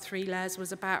felt 3 layers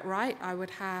was about right. I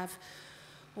would have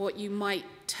what you might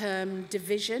term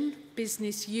division,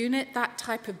 business unit, that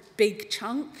type of big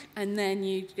chunk. And then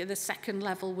the second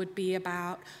level would be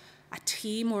about a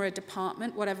team or a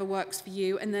department, whatever works for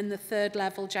you. And then the third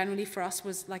level generally for us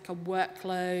was like a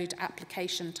workload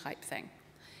application type thing.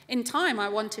 In time, I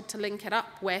wanted to link it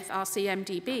up with our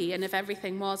CMDB, and if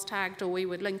everything was tagged, or we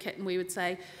would link it and we would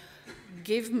say,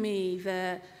 give me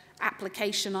the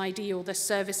application ID or the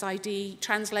service ID,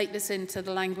 translate this into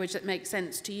the language that makes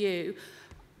sense to you.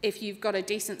 If you've got a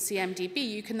decent CMDB,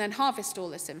 you can then harvest all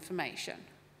this information.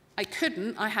 I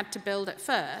couldn't, I had to build it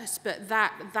first, but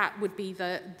that would be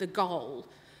the goal.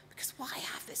 Because why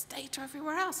have this data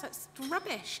everywhere else? That's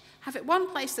rubbish. Have it one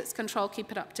place that's controlled,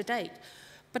 keep it up to date.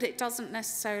 But it doesn't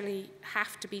necessarily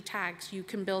have to be tags. You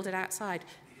can build it outside.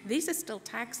 These are still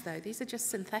tags, though. These are just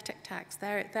synthetic tags.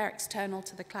 They're external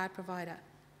to the cloud provider.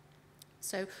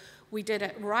 So we did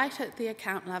it right at the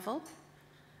account level,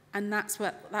 and that's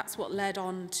what led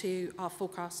on to our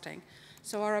forecasting.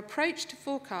 So our approach to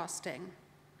forecasting,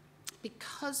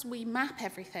 because we map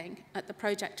everything at the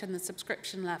project and the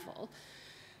subscription level,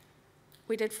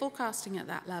 we did forecasting at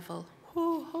that level.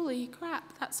 Oh, holy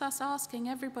crap, that's us asking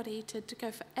everybody to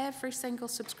go for every single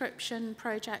subscription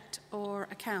project or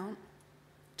account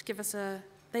to give us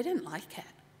they didn't like it.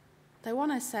 They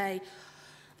want to say,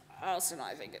 Alison,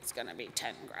 I think it's going to be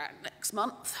 10 grand next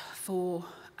month for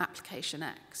application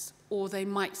X. Or they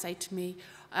might say to me,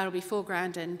 it'll be 4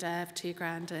 grand in dev, 2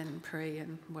 grand in pre,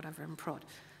 and whatever in prod.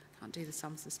 Can't do the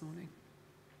sums this morning.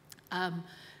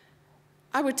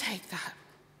 I would take that.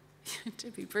 To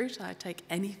be brutal, I'd take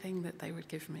anything that they would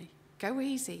give me. Go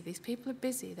easy. These people are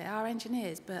busy. They are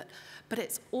engineers, but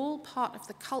it's all part of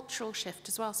the cultural shift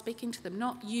as well, speaking to them,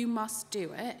 not you must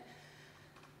do it.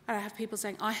 I have people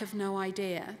saying, I have no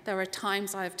idea. There are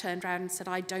times I've turned around and said,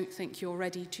 I don't think you're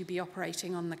ready to be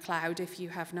operating on the cloud if you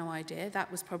have no idea.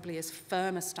 That was probably as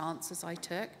firm a stance as I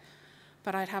took.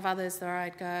 But I'd have others where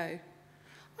I'd go,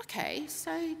 okay,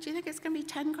 so do you think it's going to be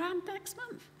 10 grand next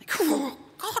month? Like, oh,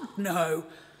 God, no.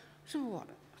 So what,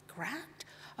 a grand?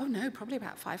 Oh, no, probably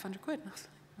about 500 quid. And I was like,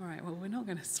 all right, well, we're not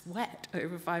going to sweat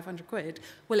over 500 quid.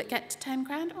 Will it get to 10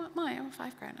 grand? Oh, it might. Oh,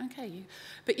 5 grand. Okay.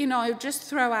 But, you know, I just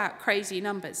throw out crazy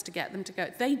numbers to get them to go.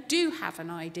 They do have an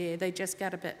idea. They just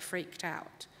get a bit freaked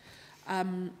out.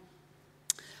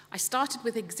 I started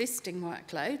with existing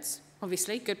workloads.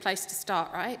 Obviously, good place to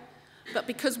start, right? But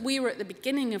because we were at the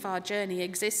beginning of our journey,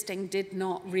 existing did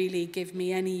not really give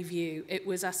me any view. It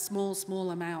was a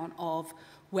small amount of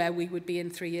where we would be in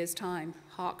 3 years' time.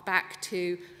 Hark back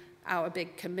to our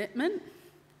big commitment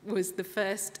was the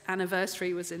first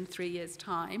anniversary was in 3 years'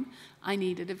 time. I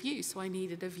needed a view, so I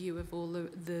needed a view of all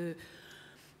the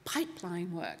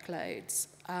pipeline workloads.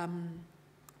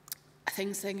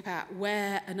 Things to think about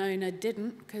where an owner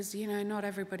didn't, because, you know, not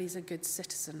everybody's a good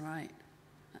citizen, right?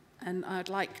 And I'd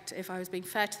like to, if I was being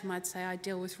fair to them, I'd say I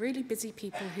deal with really busy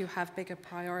people who have bigger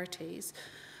priorities.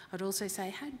 I'd also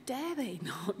say, how dare they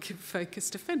not give focus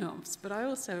to FinOps? But I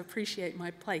also appreciate my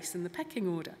place in the pecking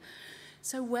order.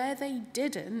 So where they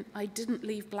didn't, I didn't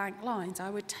leave blank lines. I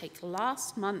would take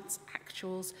last month's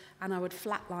actuals and I would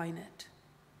flatline it.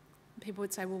 And people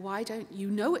would say, well, why don't you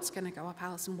know it's going to go up,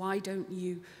 Alison? Why don't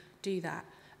you do that?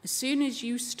 As soon as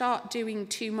you start doing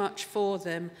too much for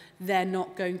them, they're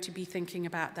not going to be thinking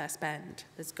about their spend.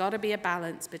 There's got to be a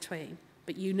balance between.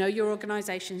 But you know your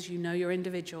organizations, you know your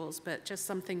individuals, but just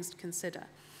some things to consider.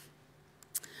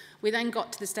 We then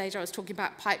got to the stage I was talking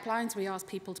about pipelines. We asked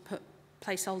people to put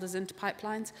placeholders into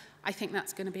pipelines. I think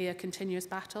that's going to be a continuous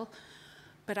battle.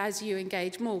 But as you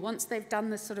engage more, once they've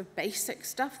done the sort of basic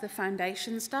stuff, the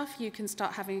foundation stuff, you can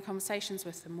start having conversations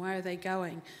with them. Where are they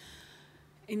going?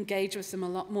 Engage with them a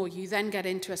lot more. You then get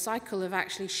into a cycle of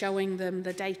actually showing them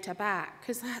the data back,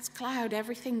 because that's cloud.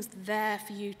 Everything's there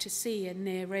for you to see in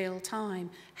near real time.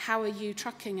 How are you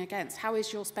trucking against? How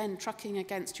is your spend trucking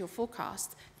against your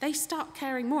forecast? They start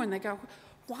caring more and they go,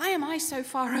 why am I so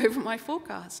far over my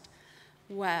forecast?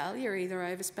 Well, you're either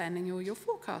overspending or your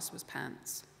forecast was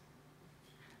pants.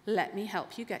 Let me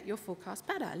help you get your forecast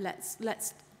better.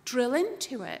 Let's drill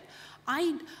into it.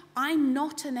 I'm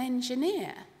not an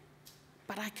engineer,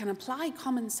 but I can apply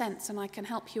common sense and I can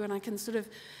help you and I can sort of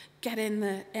get in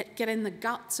the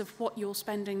guts of what you're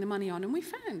spending the money on. And we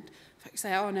found folks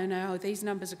say, oh, no, these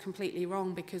numbers are completely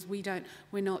wrong because we're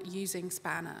not using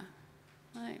Spanner.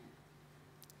 Right.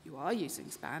 You are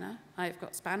using Spanner. I've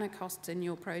got Spanner costs in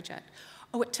your project.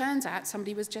 Oh, it turns out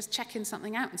somebody was just checking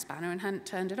something out in Spanner and hadn't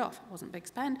turned it off. It wasn't a big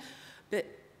spend. But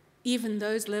even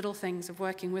those little things of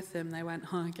working with them, they went,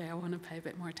 oh, okay, I want to pay a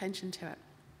bit more attention to it.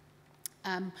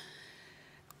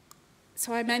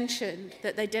 So I mentioned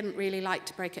that they didn't really like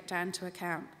to break it down to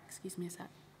account. Excuse me a sec.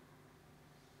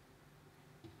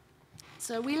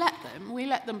 So we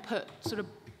let them put sort of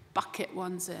bucket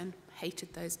ones in.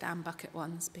 hated those damn bucket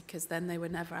ones because then they were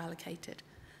never allocated.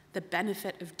 The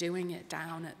benefit of doing it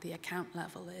down at the account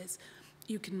level is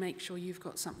you can make sure you've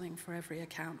got something for every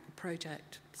account,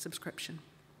 project, subscription.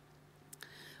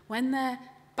 When they're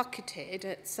bucketed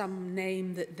at some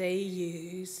name that they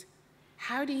use,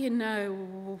 how do you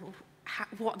know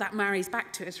what that marries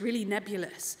back to? It's really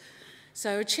nebulous.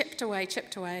 So chipped away,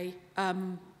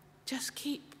 just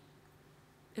keep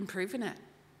improving it.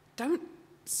 Don't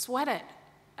sweat it.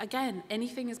 Again,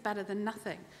 anything is better than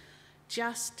nothing.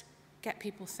 Just get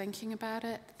people thinking about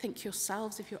it. Think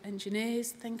yourselves, if you're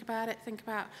engineers, think about it. Think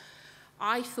about,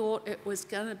 I thought it was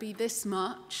going to be this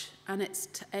much, and it's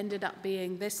ended up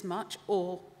being this much,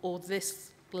 or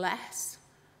this less.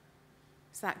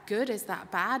 Is that good? Is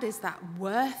that bad? Is that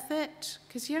worth it?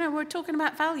 Because, you know, we're talking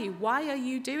about value. Why are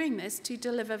you doing this to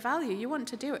deliver value? You want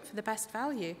to do it for the best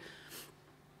value.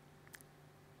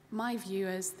 My view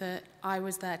is that I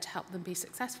was there to help them be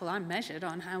successful. I'm measured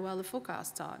on how well the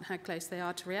forecasts are and how close they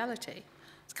are to reality.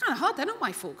 It's kind of hard. They're not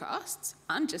my forecasts.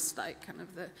 I'm just like kind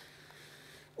of the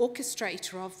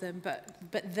orchestrator of them,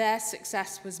 but their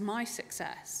success was my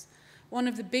success. One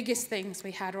of the biggest things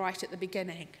we had right at the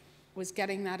beginning was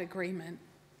getting that agreement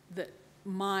that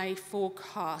my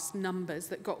forecast numbers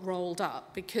that got rolled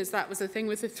up, because that was the thing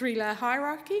with the 3-layer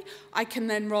hierarchy, I can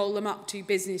then roll them up to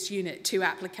business unit, to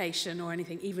application or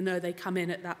anything, even though they come in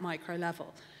at that micro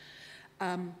level,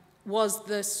 was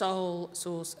the sole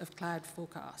source of cloud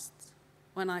forecasts.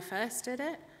 When I first did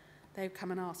it, they'd come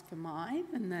and ask for mine,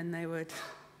 and then they would,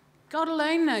 God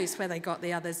alone knows where they got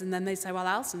the others, and then they'd say, well,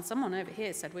 Alison, someone over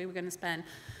here said we were going to spend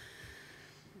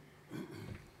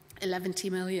 11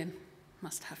 million.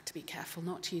 Must have to be careful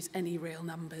not to use any real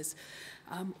numbers.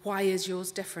 Why is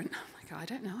yours different? I'm like, I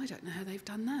don't know how they've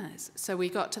done theirs. So we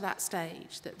got to that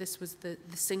stage that this was the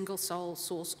single sole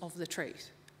source of the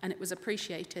truth. And it was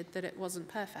appreciated that it wasn't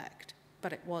perfect,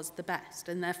 but it was the best.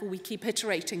 And therefore we keep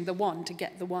iterating the one to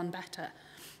get the one better.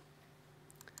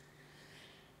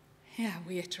 Yeah,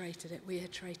 we iterated it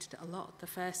a lot. The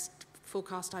first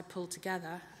forecast I pulled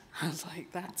together, I was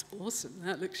like, that's awesome,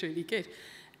 that looks really good.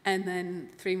 And then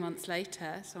 3 months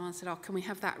later, someone said, oh, can we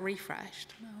have that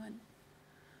refreshed? And I went,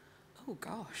 oh,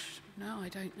 gosh, no, I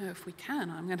don't know if we can.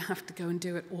 I'm going to have to go and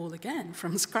do it all again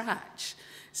from scratch.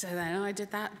 So then I did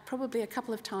that probably a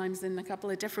couple of times in a couple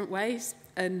of different ways,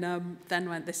 and then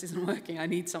went, this isn't working. I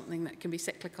need something that can be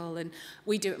cyclical. And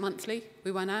we do it monthly.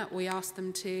 We went out. We asked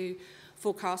them to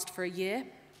forecast for a year.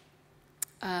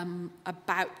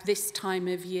 About this time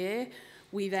of year,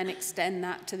 we then extend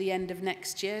that to the end of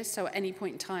next year. So at any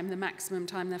point in time, the maximum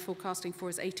time they're forecasting for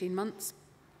is 18 months.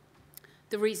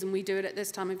 The reason we do it at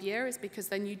this time of year is because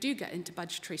then you do get into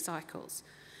budgetary cycles.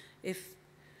 If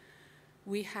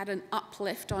we had an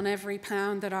uplift on every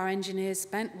pound that our engineers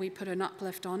spent, we put an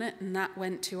uplift on it, and that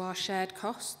went to our shared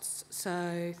costs.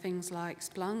 So things like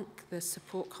Splunk, the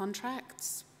support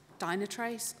contracts,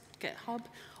 Dynatrace, GitHub,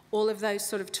 all of those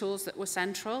sort of tools that were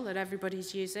central that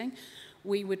everybody's using.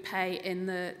 We would pay in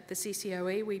the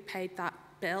CCOE, we paid that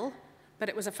bill, but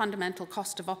it was a fundamental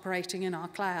cost of operating in our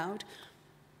cloud.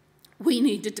 We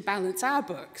needed to balance our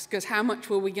books, because how much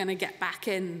were we going to get back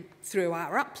in through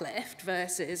our uplift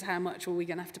versus how much were we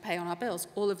going to have to pay on our bills,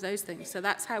 all of those things. So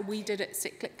that's how we did it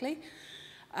cyclically.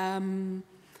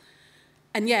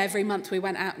 And yeah, every month we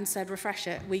went out and said, refresh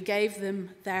it. We gave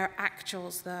them their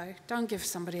actuals, though. Don't give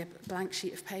somebody a blank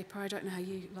sheet of paper. I don't know how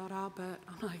you lot are, but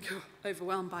I'm like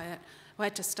overwhelmed by it. Where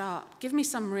to start? Give me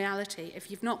some reality.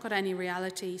 If you've not got any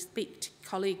reality, speak to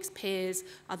colleagues, peers,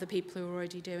 other people who are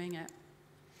already doing it.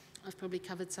 I've probably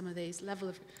covered some of these. Level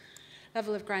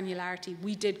of granularity.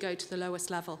 We did go to the lowest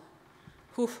level.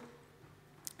 Whew.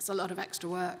 It's a lot of extra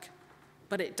work,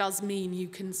 but it does mean you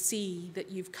can see that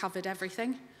you've covered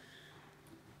everything.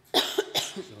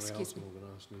 Excuse me.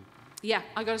 Yeah,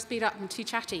 I've got to speed up. I'm too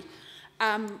chatty.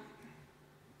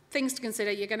 Things to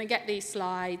consider. You're going to get these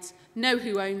slides. Know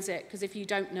who owns it, because if you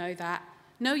don't know that,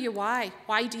 know your why.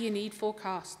 Why do you need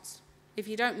forecasts? If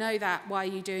you don't know that, why are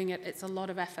you doing it? It's a lot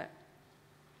of effort.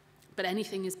 But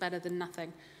anything is better than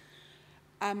nothing.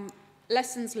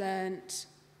 Lessons learned.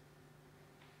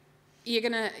 You're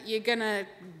gonna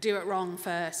do it wrong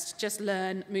first. Just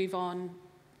learn, move on.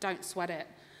 Don't sweat it.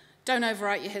 Don't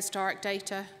overwrite your historic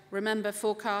data. Remember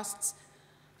forecasts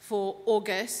for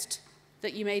August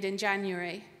that you made in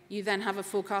January. You then have a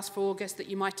forecast for August that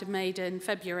you might have made in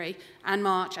February and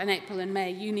March and April and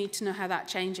May. You need to know how that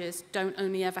changes. Don't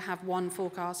only ever have one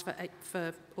forecast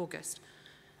for August.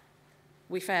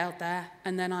 We failed there,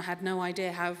 and then I had no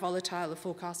idea how volatile the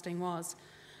forecasting was.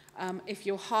 If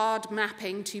you're hard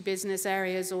mapping to business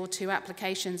areas or to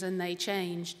applications and they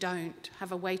change, don't.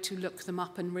 Have a way to look them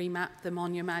up and remap them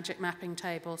on your magic mapping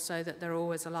table so that they're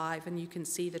always alive and you can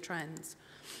see the trends.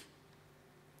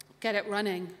 Get it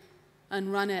running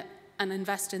and run it and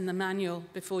invest in the manual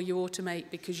before you automate,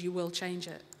 because you will change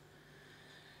it.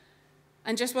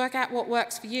 And just work out what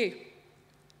works for you.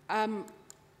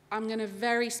 I'm going to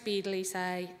very speedily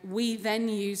say we then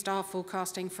used our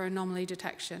forecasting for anomaly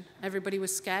detection. Everybody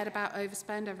was scared about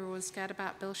overspend. Everyone was scared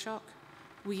about bill shock.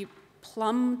 We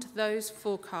plumbed those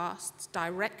forecasts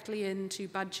directly into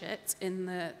budgets in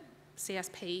the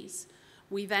CSPs.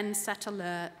 We then set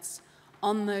alerts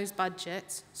on those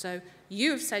budgets. So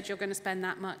you've said you're going to spend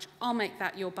that much. I'll make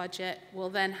that your budget. We'll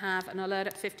then have an alert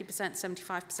at 50%,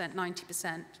 75%,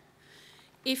 90%.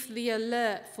 If the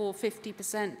alert for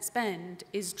 50% spend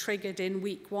is triggered in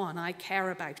week 1, I care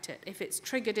about it. If it's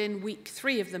triggered in week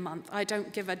 3 of the month, I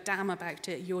don't give a damn about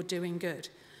it. You're doing good.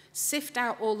 Sift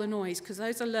out all the noise, because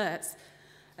those alerts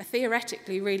are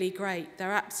theoretically really great.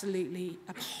 They're absolutely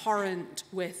abhorrent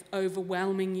with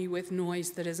overwhelming you with noise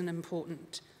that isn't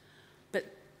important.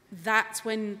 But that's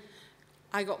when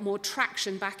I got more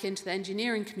traction back into the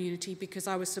engineering community, because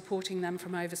I was supporting them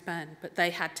from overspend, but they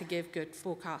had to give good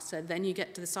forecasts. So then you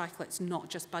get to the cycle, it's not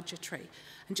just budgetary.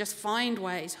 And just find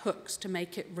ways, hooks, to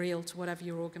make it real to whatever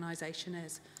your organization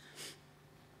is.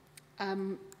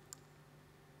 I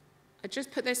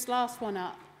just put this last one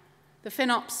up. The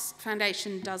FinOps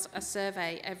Foundation does a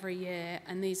survey every year,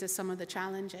 and these are some of the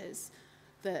challenges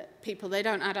that people, they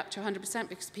don't add up to 100%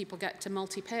 because people get to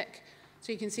multi-pick.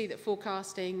 So you can see that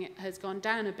forecasting has gone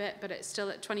down a bit, but it's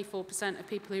still at 24% of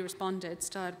people who responded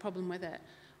still had a problem with it.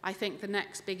 I think the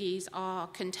next biggies are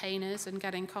containers and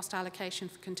getting cost allocation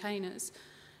for containers.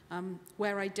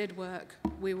 Where I did work,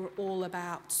 we were all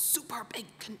about super big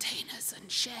containers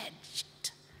and shared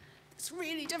shit. It's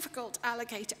really difficult to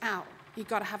allocate it out. You've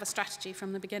got to have a strategy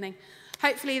from the beginning.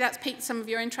 Hopefully that's piqued some of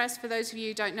your interest. For those of you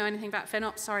who don't know anything about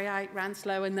FinOps, sorry I ran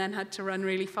slow and then had to run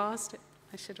really fast.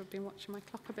 I should have been watching my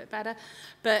clock a bit better.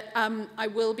 But I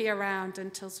will be around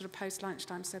until sort of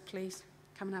post-lunchtime, so please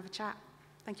come and have a chat.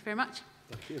 Thank you very much.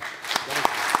 Thank you.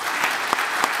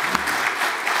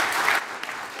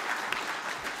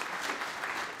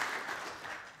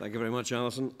 Thank you very much,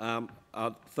 Alison.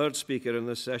 Our third speaker in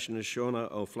this session is Shauna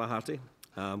O'Flaherty,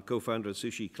 co-founder of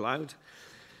Sushi.Cloud.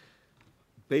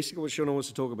 Basically, what Shauna wants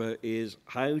to talk about is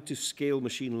how to scale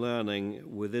machine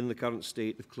learning within the current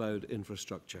state of cloud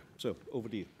infrastructure. So, over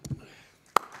to you.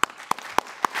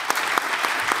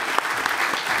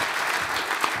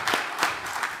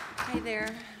 Hi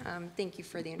there. Thank you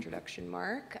for the introduction,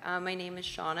 Mark. My name is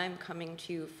Shauna. I'm coming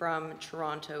to you from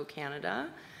Toronto, Canada.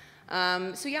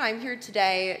 So yeah, I'm here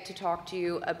today to talk to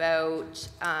you about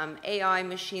AI,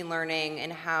 machine learning,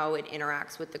 and how it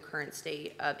interacts with the current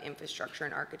state of infrastructure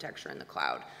and architecture in the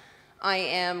cloud. I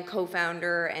am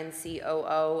co-founder and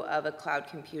COO of a cloud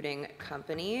computing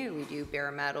company. We do bare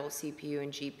metal, CPU,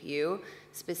 and GPU,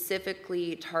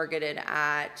 specifically targeted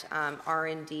at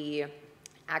R&D,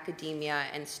 academia,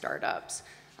 and startups.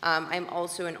 I'm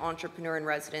also an entrepreneur in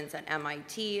residence at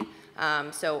MIT,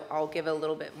 so I'll give a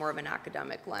little bit more of an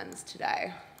academic lens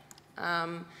today.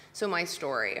 So my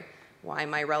story. Why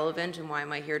am I relevant and why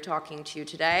am I here talking to you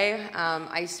today?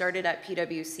 I started at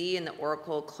PwC in the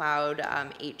Oracle Cloud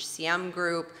HCM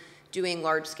group, doing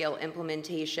large-scale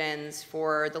implementations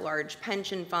for the large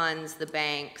pension funds, the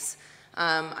banks.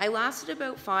 I lasted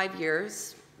about 5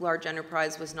 years. Large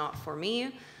enterprise was not for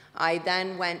me. I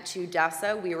then went to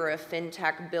DESA. We were a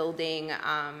fintech building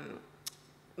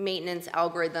maintenance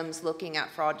algorithms looking at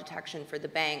fraud detection for the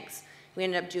banks. We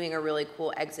ended up doing a really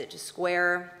cool exit to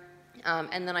Square.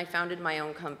 And then I founded my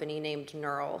own company named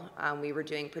Neural. We were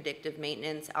doing predictive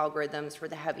maintenance algorithms for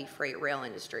the heavy freight rail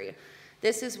industry.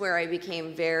 This is where I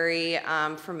became very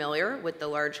familiar with the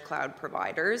large cloud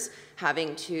providers,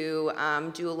 having to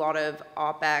do a lot of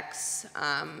OpEx,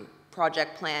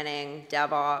 project planning,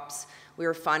 DevOps. We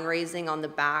were fundraising on the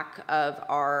back of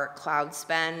our cloud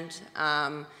spend.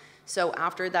 So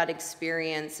after that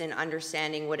experience in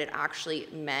understanding what it actually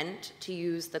meant to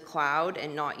use the cloud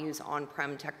and not use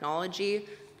on-prem technology,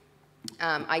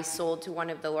 I sold to one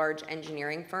of the large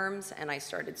engineering firms, and I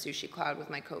started Sushi.Cloud with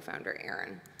my co-founder,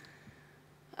 Aaron.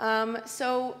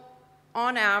 So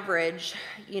on average,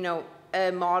 you know,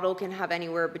 a model can have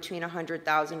anywhere between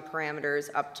 100,000 parameters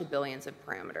up to billions of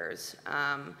parameters.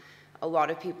 A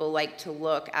lot of people like to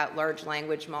look at large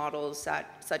language models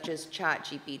such as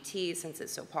ChatGPT, since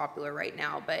it's so popular right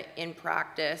now, but in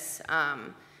practice,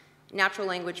 natural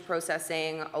language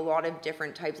processing, a lot of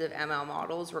different types of ML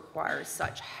models require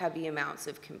such heavy amounts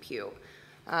of compute.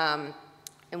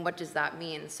 And what does that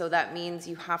mean? So that means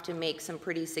you have to make some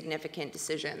pretty significant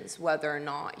decisions whether or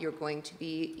not you're going to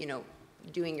be,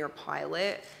 doing your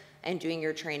pilot and doing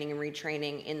your training and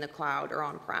retraining in the cloud or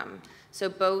on-prem. So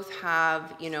both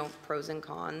have, pros and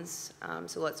cons.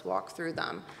 So let's walk through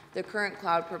them. The current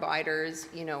cloud providers,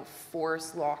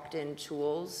 force locked-in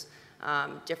tools,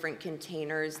 different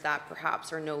containers that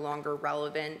perhaps are no longer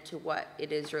relevant to what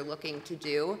it is you're looking to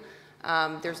do.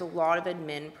 There's a lot of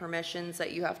admin permissions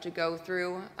that you have to go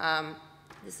through.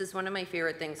 This is one of my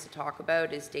favorite things to talk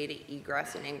about is data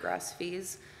egress and ingress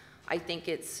fees. I think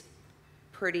it's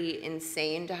pretty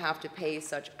insane to have to pay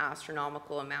such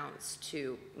astronomical amounts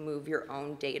to move your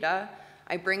own data.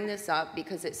 I bring this up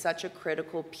because it's such a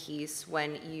critical piece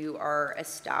when you are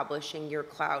establishing your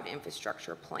cloud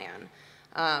infrastructure plan.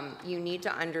 You need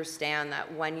to understand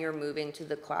that when you're moving to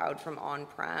the cloud from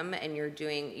on-prem and you're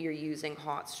using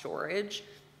hot storage,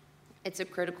 it's a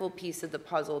critical piece of the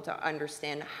puzzle to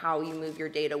understand how you move your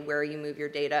data, where you move your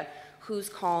data, who's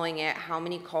calling it, how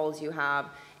many calls you have,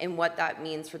 and what that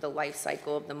means for the life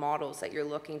cycle of the models that you're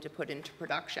looking to put into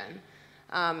production.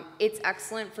 It's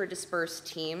excellent for dispersed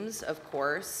teams, of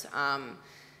course.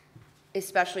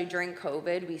 Especially during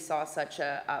COVID, we saw such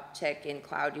an uptick in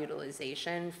cloud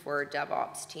utilization for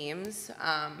DevOps teams.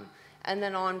 And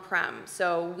then on-prem.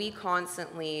 So we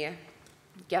constantly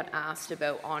get asked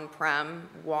about on-prem,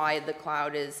 why the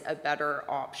cloud is a better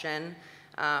option.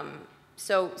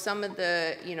 So some of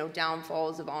the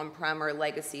downfalls of on-prem are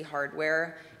legacy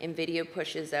hardware. NVIDIA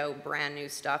pushes out brand new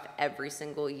stuff every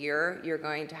single year. You're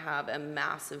going to have a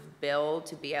massive bill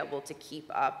to be able to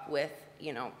keep up with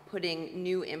putting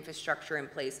new infrastructure in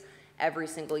place every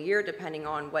single year, depending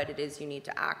on what it is you need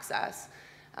to access.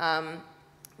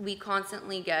 We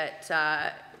constantly get,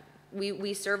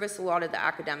 we service a lot of the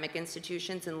academic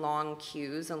institutions, and long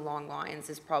queues and long lines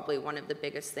is probably one of the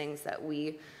biggest things that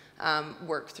we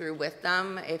work through with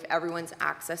them. If everyone's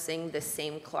accessing the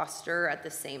same cluster at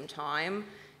the same time,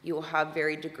 you will have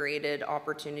very degraded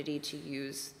opportunity to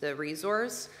use the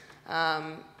resource.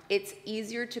 It's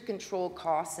easier to control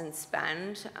costs and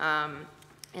spend,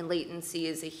 and latency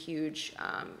is a huge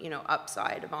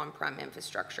upside of on-prem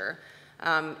infrastructure.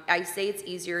 I say it's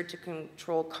easier to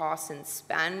control costs and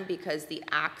spend because the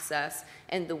access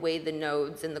and the way the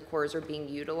nodes and the cores are being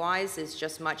utilized is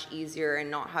just much easier,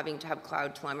 and not having to have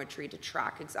cloud telemetry to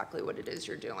track exactly what it is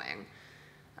you're doing.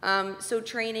 So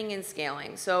training and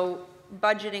scaling. So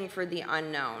budgeting for the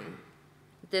unknown.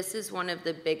 This is one of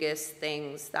the biggest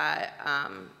things that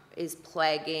is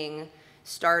plaguing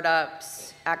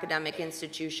startups, academic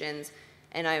institutions,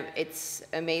 and it's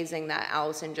amazing that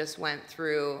Alison just went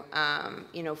through,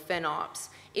 FinOps.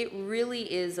 It really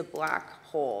is a black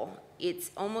hole.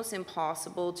 It's almost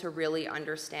impossible to really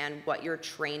understand what your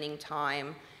training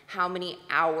time, how many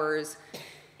hours,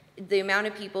 the amount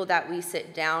of people that we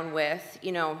sit down with,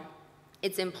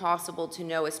 it's impossible to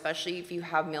know, especially if you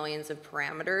have millions of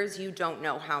parameters. You don't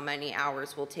know how many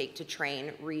hours will take to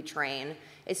train, retrain,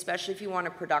 especially if you want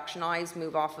to productionize,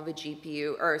 move off of a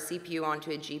GPU or a CPU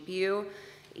onto a GPU.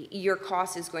 Your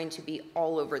cost is going to be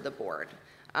all over the board.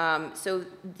 So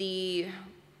the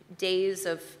days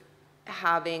of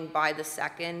having by the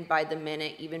second, by the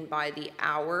minute, even by the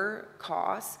hour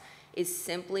costs is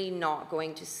simply not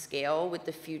going to scale with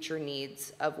the future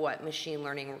needs of what machine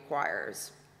learning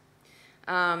requires.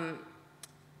 And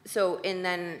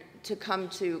then to come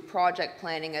to project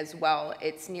planning as well,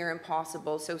 it's near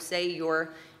impossible. So say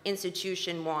your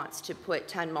institution wants to put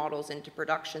 10 models into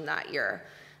production that year.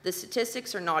 The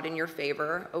statistics are not in your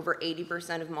favor. Over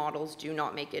 80% of models do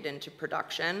not make it into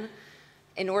production.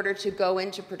 In order to go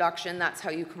into production, that's how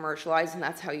you commercialize and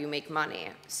that's how you make money.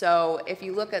 So if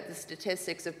you look at the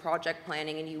statistics of project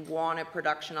planning and you want to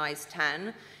productionize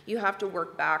 10, you have to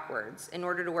work backwards. In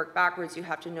order to work backwards, you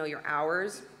have to know your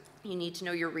hours. You need to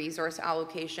know your resource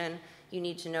allocation. You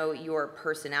need to know your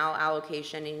personnel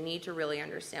allocation, and you need to really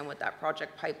understand what that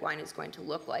project pipeline is going to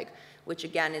look like, which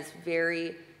again is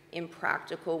very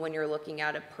impractical when you're looking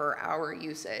at a per hour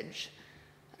usage.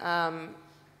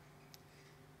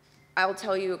 I'll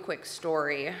tell you a quick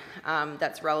story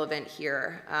that's relevant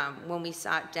here. When we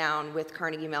sat down with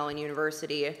Carnegie Mellon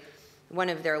University, one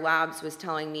of their labs was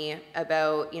telling me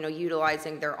about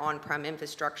utilizing their on-prem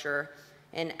infrastructure,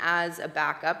 and as a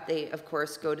backup, they of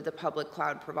course go to the public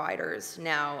cloud providers.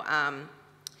 Now,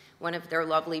 one of their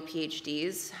lovely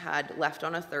PhDs had left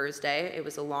on a Thursday. It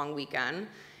was a long weekend.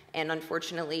 And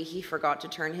unfortunately, he forgot to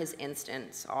turn his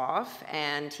instance off,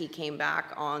 and he came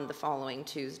back on the following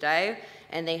Tuesday,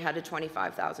 and they had a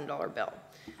 $25,000 bill.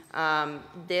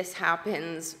 This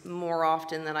happens more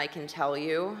often than I can tell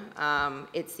you.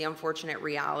 It's the unfortunate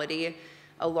reality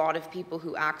a lot of people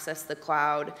who access the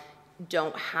cloud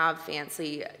don't have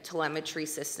fancy telemetry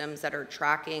systems that are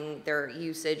tracking their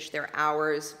usage, their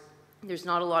hours. There's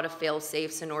not a lot of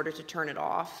fail-safes in order to turn it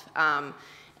off.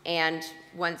 And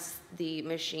once the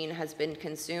machine has been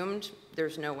consumed,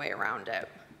 there's no way around it.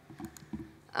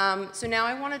 So now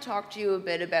I want to talk to you a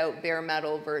bit about bare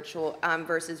metal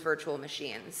versus virtual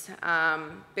machines.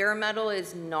 Bare metal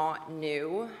is not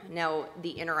new. Now,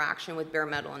 the interaction with bare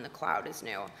metal in the cloud is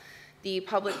new. The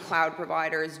public cloud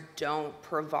providers don't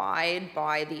provide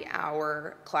by the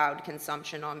hour cloud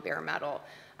consumption on bare metal.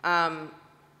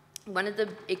 One of the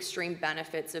extreme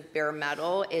benefits of bare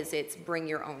metal is it's bring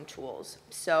your own tools.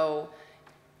 So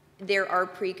there are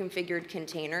pre-configured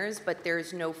containers, but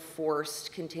there's no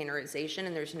forced containerization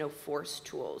and there's no forced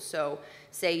tools. So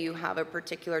say you have a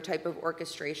particular type of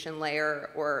orchestration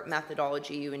layer or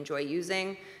methodology you enjoy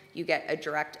using, you get a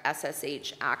direct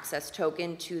SSH access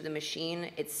token to the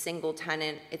machine. It's single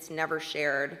tenant, it's never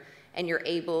shared, and you're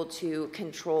able to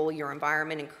control your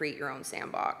environment and create your own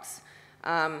sandbox.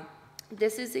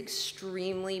 This is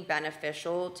extremely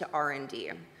beneficial to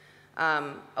R&D.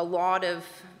 A lot of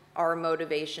our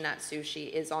motivation at Sushi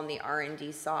is on the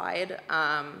R&D side.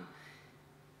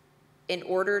 In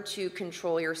order to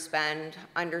control your spend,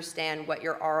 understand what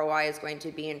your ROI is going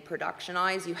to be and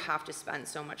productionize, you have to spend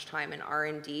so much time in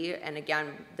R&D. And again,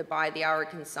 the by-the-hour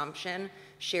consumption,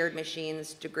 shared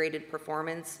machines, degraded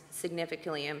performance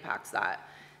significantly impacts that.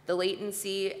 The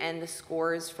latency and the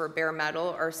scores for bare metal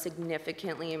are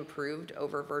significantly improved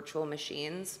over virtual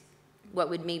machines. What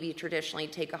would maybe traditionally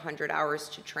take 100 hours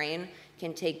to train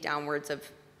can take downwards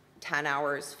of 10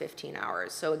 hours, 15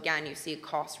 hours. So again, you see a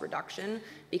cost reduction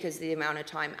because of the amount of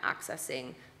time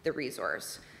accessing the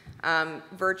resource.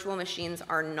 Virtual machines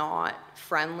are not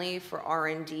friendly for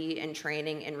R&D and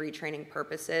training and retraining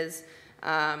purposes.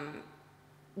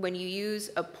 When you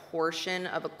use a portion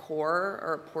of a core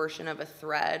or a portion of a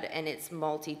thread and it's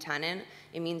multi-tenant,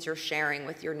 it means you're sharing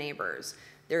with your neighbors.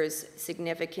 There's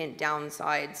significant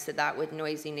downsides to that with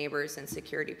noisy neighbors and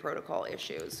security protocol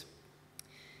issues.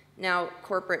 Now,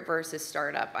 corporate versus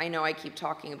startup. I know I keep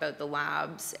talking about the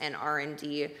labs and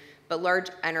R&D, but large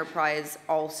enterprise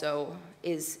also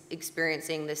is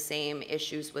experiencing the same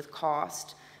issues with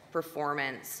cost,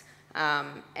 performance,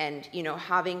 and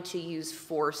having to use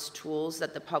forced tools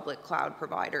that the public cloud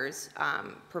providers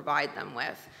provide them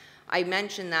with. I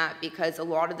mention that because a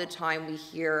lot of the time we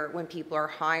hear when people are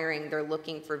hiring, they're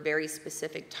looking for very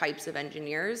specific types of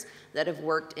engineers that have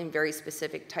worked in very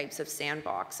specific types of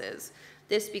sandboxes.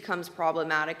 This becomes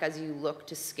problematic as you look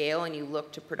to scale and you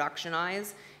look to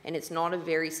productionize, and it's not a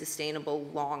very sustainable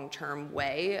long-term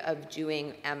way of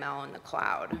doing ML in the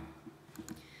cloud.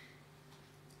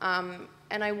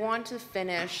 And I want to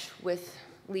finish with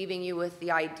leaving you with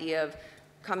the idea of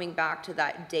coming back to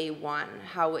that day one,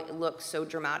 how it looks so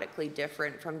dramatically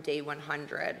different from day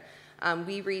 100.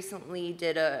 We recently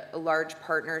did a large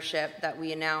partnership that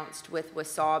we announced with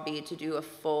Wasabi to do a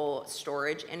full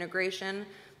storage integration.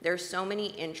 There's so many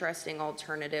interesting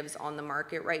alternatives on the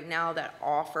market right now that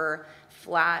offer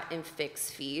flat and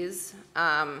fixed fees.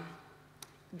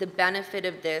 The benefit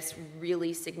of this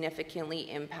really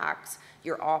significantly impacts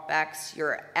your OpEx,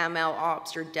 your ML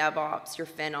ops, your DevOps, your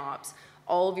FinOps,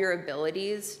 all of your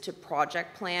abilities to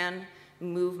project plan,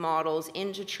 move models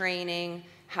into training,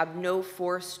 have no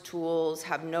forced tools,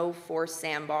 have no forced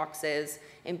sandboxes,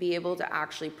 and be able to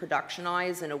actually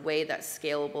productionize in a way that's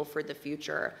scalable for the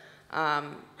future.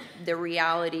 The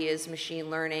reality is machine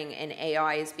learning and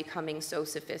AI is becoming so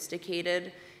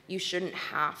sophisticated, you shouldn't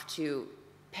have to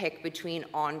pick between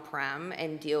on-prem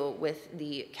and deal with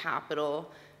the capital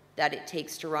that it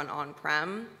takes to run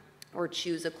on-prem, or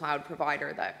choose a cloud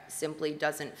provider that simply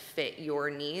doesn't fit your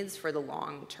needs for the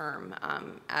long term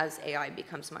as AI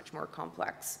becomes much more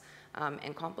complex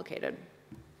and complicated.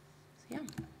 So, yeah.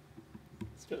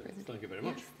 Good. Thank you very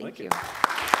much. Yes, thank you.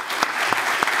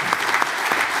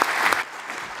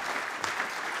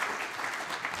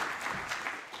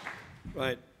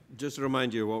 Right. Just to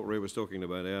remind you of what Ray was talking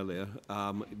about earlier,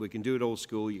 we can do it old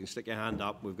school. You can stick your hand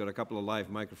up. We've got a couple of live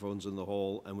microphones in the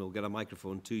hall, and we'll get a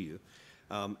microphone to you.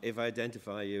 If I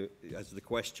identify you as the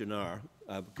questioner,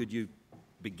 could you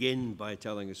begin by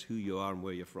telling us who you are and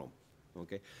where you're from?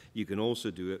 Okay. You can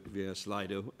also do it via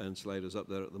Slido, and Slido's up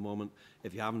there at the moment.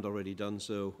 If you haven't already done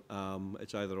so,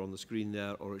 it's either on the screen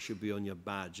there or it should be on your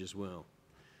badge as well.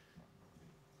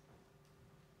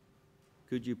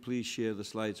 Could you please share the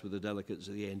slides with the delegates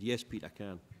at the end? Yes, Pete, I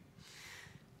can.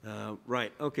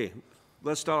 Right, okay.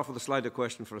 Let's start off with a Slido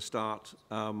question for a start.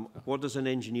 What does an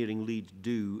engineering lead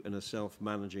do in a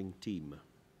self-managing team?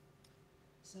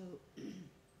 So,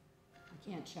 I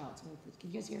can't shout, so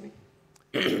can you guys hear me?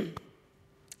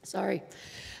 Sorry,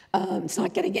 it's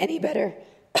not getting any better.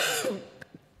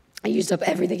 I used up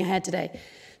everything I had today.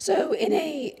 So in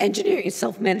a engineering,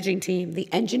 self-managing team, the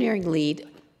engineering lead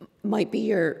might be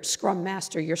your scrum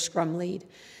master, your scrum lead.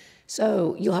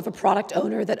 So you'll have a product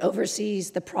owner that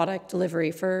oversees the product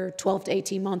delivery for 12 to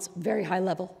 18 months, very high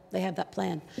level. They have that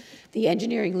plan. The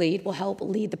engineering lead will help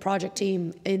lead the project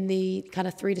team in the kind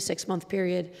of 3 to 6 month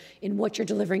period in what you're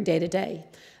delivering day to day.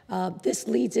 This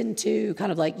leads into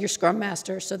kind of like your scrum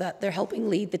master so that they're helping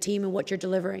lead the team in what you're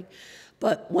delivering.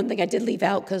 But one thing I did leave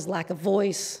out, because lack of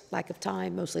voice, lack of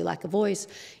time, mostly lack of voice,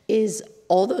 is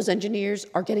all those engineers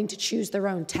are getting to choose their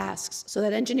own tasks. So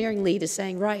that engineering lead is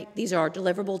saying, right, these are our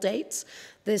deliverable dates.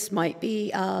 This might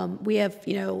be, we have,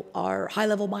 our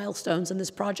high-level milestones in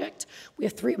this project. We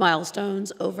have 3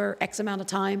 milestones over X amount of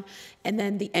time, and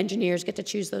then the engineers get to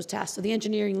choose those tasks. So the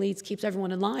engineering leads keeps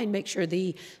everyone in line, make sure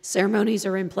the ceremonies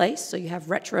are in place. So you have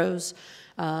retros,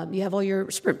 you have all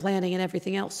your sprint planning and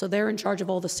everything else. So they're in charge of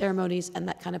all the ceremonies and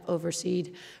that kind of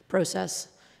overseed process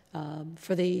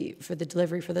for the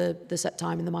delivery for the set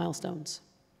time and the milestones.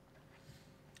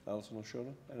 Alison or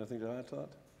Shauna, anything to add to that?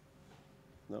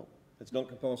 No, it's not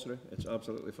compulsory. It's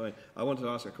absolutely fine. I wanted to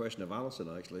ask a question of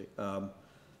Alison, actually.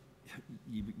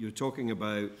 You're talking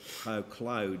about how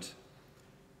cloud,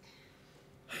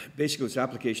 basically it's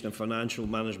application of financial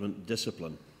management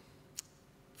discipline.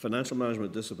 Financial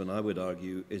management discipline, I would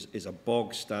argue, is a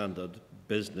bog standard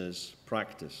business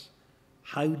practice.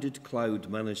 How did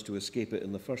cloud manage to escape it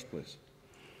in the first place?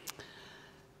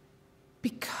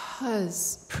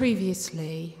 Because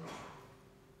previously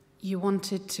you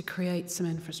wanted to create some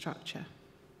infrastructure.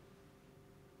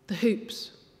 The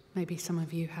hoops, maybe some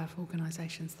of you have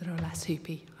organisations that are less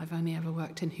hoopy. I've only ever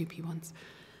worked in hoopy ones.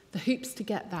 The hoops to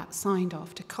get that signed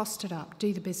off, to cost it up,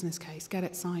 do the business case, get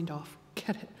it signed off,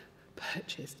 get it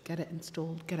purchased, get it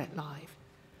installed, get it live.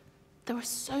 There are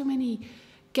so many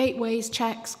gateways,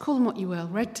 checks, call them what you will,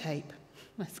 red tape.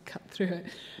 Let's cut through it.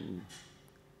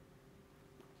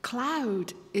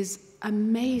 Cloud is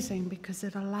amazing because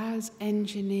it allows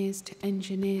engineers to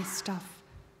engineer stuff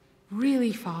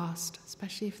really fast,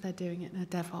 especially if they're doing it in a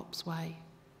DevOps way.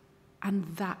 And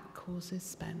that causes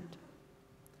spend.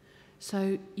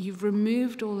 So you've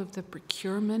removed all of the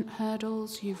procurement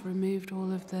hurdles, you've removed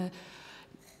all of the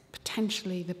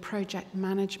potentially the project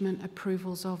management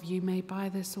approvals of you may buy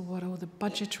this or what, or the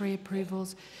budgetary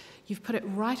approvals. You've put it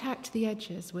right out to the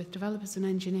edges with developers and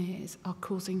engineers are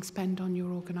causing spend on your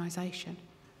organisation.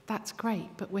 That's great,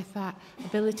 but with that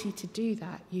ability to do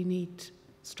that, you need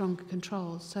stronger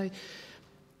controls. So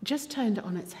just turned it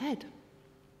on its head.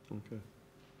 Okay.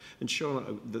 And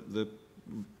Shauna, the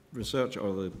researcher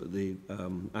or the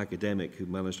academic who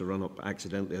managed to run up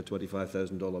accidentally a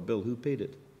 $25,000 bill, who paid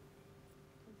it?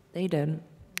 They did.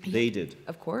 They did?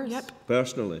 Of course. Yep.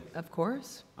 Personally? Of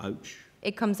course. Ouch.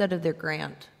 It comes out of their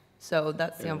grant. So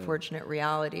that's the unfortunate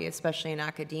reality, especially in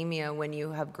academia when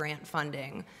you have grant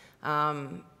funding.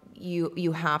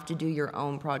 You have to do your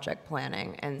own project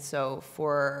planning. And so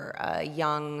for a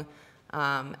young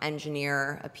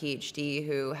engineer, a PhD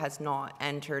who has not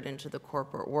entered into the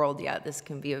corporate world yet, this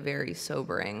can be a very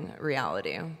sobering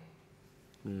reality. Yeah,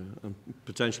 and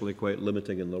potentially quite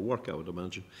limiting in their work, I would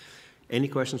imagine. Any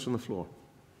questions from the floor?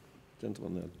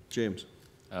 Gentleman there. James.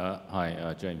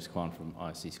 Hi, James Kwan from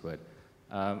ISC².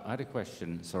 I had a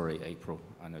question. Sorry, April.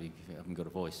 I know you haven't got a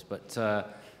voice, but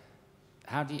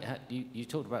how do you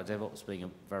talked about DevOps being a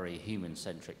very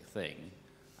human-centric thing,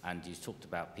 and you talked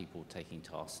about people taking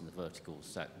tasks in the vertical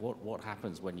stack. What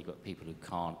happens when you've got people who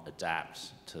can't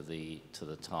adapt to the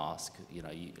task? You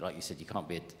know, like you said, you can't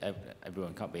be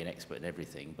everyone can't be an expert in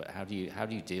everything. But how do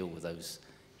you deal with those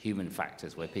human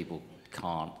factors where people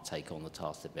can't take on the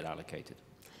tasks that have been allocated?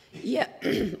 Yeah,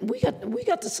 we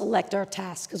got to select our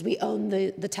tasks because we own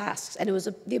the tasks, and it was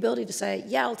the ability to say,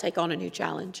 yeah, I'll take on a new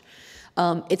challenge.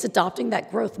 It's adopting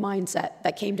that growth mindset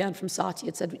that came down from Satya.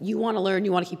 It said, you want to learn,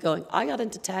 you want to keep going. I got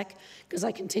into tech because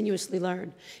I continuously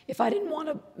learn. If I didn't want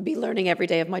to be learning every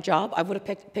day of my job, I would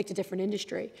have picked a different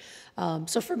industry.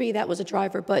 So for me, that was a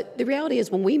driver. But the reality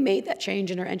is when we made that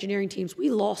change in our engineering teams, we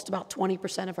lost about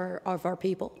 20% of our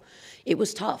people. It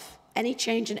was tough. Any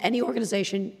change in any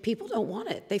organization, people don't want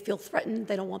it. They feel threatened,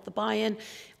 they don't want the buy-in,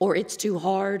 or it's too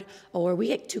hard, or we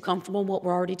get too comfortable in what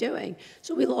we're already doing.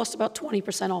 So we lost about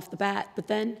 20% off the bat, but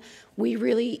then we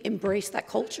really embraced that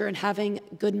culture and having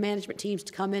good management teams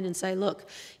to come in and say, look,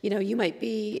 you know, you might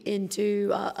be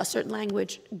into a certain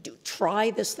language, try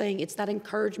this thing. It's that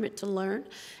encouragement to learn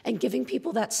and giving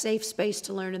people that safe space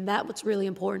to learn, and that's what's really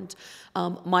important.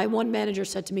 My one manager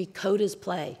said to me, code is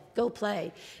play. Go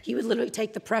play. He would literally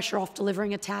take the pressure off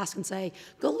delivering a task and say,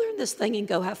 go learn this thing and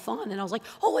go have fun. And I was like,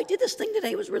 oh, I did this thing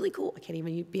today. It was really cool. I can't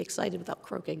even be excited without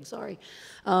croaking, sorry.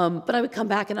 But I would come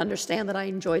back and understand that I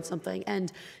enjoyed something.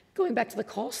 And going back to the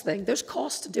cost thing, there's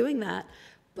cost to doing that.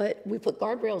 But we put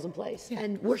guardrails in place,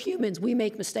 and we're humans. We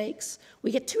make mistakes.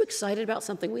 We get too excited about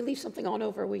something. We leave something on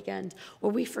over a weekend,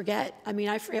 or we forget. I mean,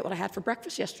 I forget what I had for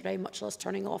breakfast yesterday, much less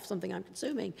turning off something I'm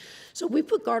consuming. So we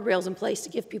put guardrails in place to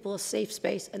give people a safe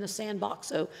space and a sandbox.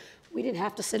 So we didn't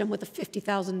have to sit them with a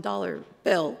 $50,000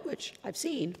 bill, which I've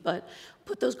seen, but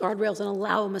put those guardrails and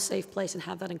allow them a safe place and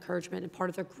have that encouragement and part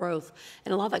of their growth.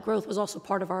 And a lot of that growth was also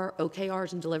part of our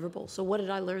OKRs and deliverables. So what did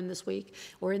I learn this week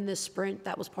or in this sprint?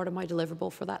 That was part of my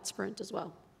deliverable for that sprint as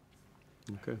well.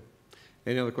 Okay.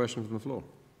 Any other questions from the floor?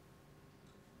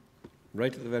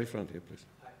 Right at the very front here, please.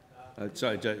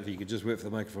 Sorry, if you could just wait for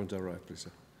the microphone to arrive, please,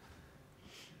 sir.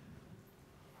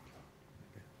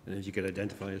 And if you could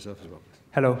identify yourself as well, please.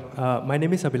 Hello, my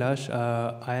name is Abhilash.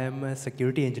 I am a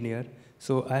security engineer.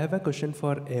 So I have a question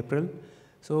for April.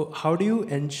 So how do you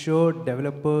ensure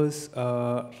developers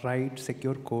write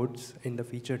secure codes in the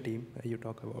feature team you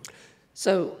talk about?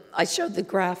 So I showed the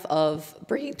graph of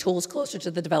bringing tools closer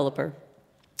to the developer.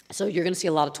 So you're going to see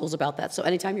a lot of tools about that. So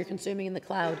anytime you're consuming in the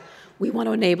cloud, we want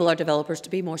to enable our developers to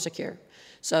be more secure.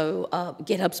 So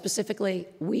GitHub specifically,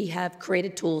 we have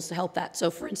created tools to help that.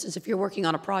 So for instance, if you're working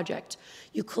on a project,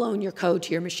 you clone your code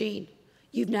to your machine.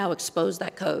 You've now exposed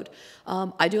that code.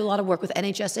 I do a lot of work with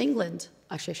NHS England.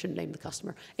 Actually, I shouldn't name the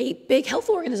customer. A big health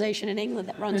organization in England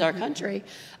that runs our country,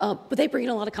 but they bring in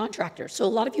a lot of contractors. So a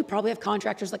lot of you probably have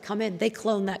contractors that come in, they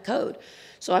clone that code.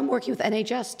 So I'm working with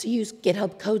NHS to use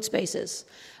GitHub code spaces.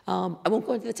 I won't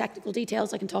go into the technical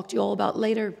details. I can talk to you all about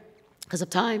later because of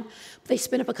time. But they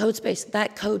spin up a code space.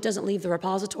 That code doesn't leave the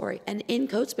repository. And in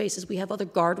code spaces, we have other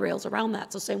guardrails around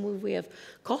that. So same way we have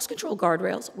cost control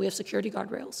guardrails, we have security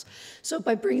guardrails. So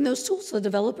by bringing those tools to the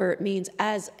developer, it means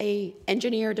as a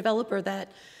engineer developer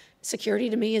that security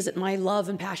to me is my love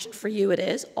and passion. For you, it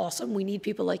is awesome. We need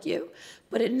people like you.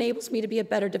 But it enables me to be a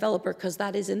better developer because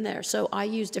that is in there. So I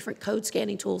use different code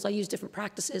scanning tools. I use different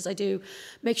practices. I do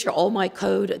make sure all my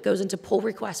code goes into pull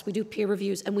requests. We do peer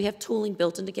reviews, and we have tooling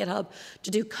built into GitHub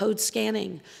to do code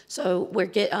scanning. So where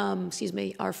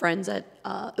our friends at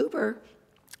Uber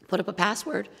put up a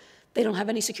password, they don't have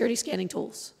any security scanning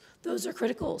tools. Those are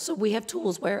critical. So we have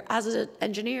tools where, as an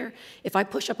engineer, if I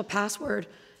push up a password,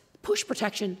 push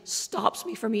protection stops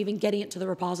me from even getting it to the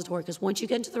repository, because once you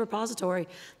get into the repository,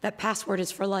 that password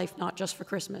is for life, not just for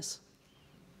Christmas.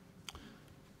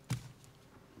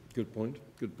 Good point.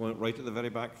 Good point. Right at the very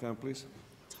back, please.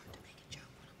 It's hard to make a joke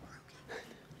when I'm broken.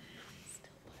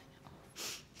 Still putting it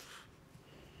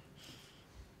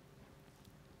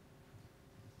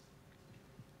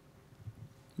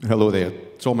off. Hello there.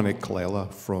 Dominic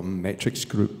Colella from Metrics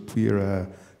Group. We're a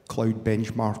cloud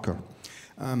benchmarker.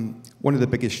 One of the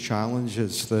biggest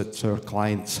challenges that our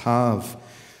clients have,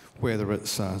 whether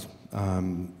it's a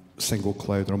single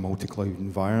cloud or multi-cloud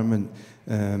environment,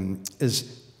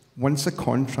 is once a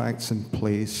contract's in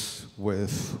place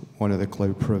with one of the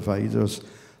cloud providers,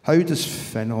 how does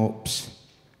FinOps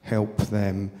help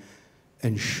them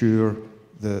ensure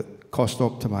that cost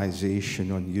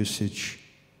optimization on usage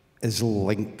is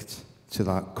linked to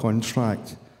that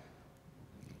contract?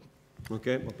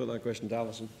 Okay, I'll put that question to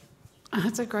Alison.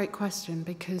 That's a great question,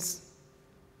 because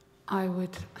I'm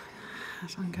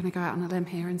going to go out on a limb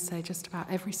here and say just about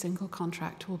every single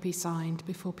contract will be signed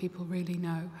before people really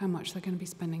know how much they're going to be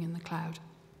spending in the cloud.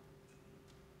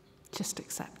 Just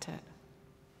accept it.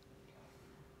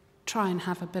 Try and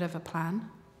have a bit of a plan.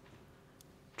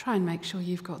 Try and make sure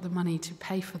you've got the money to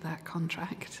pay for that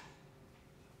contract.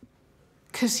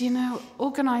 Because,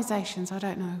 organisations, I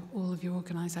don't know all of your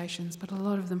organisations, but a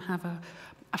lot of them have a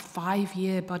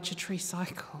 5-year budgetary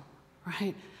cycle,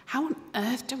 right? How on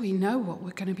earth do we know what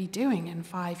we're going to be doing in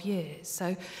 5 years?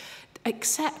 So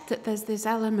accept that there's this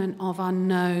element of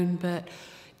unknown, but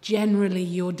generally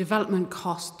your development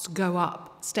costs go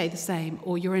up, stay the same,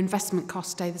 or your investment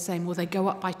costs stay the same, or they go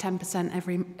up by 10%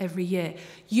 every year.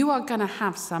 You are going to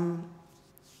have some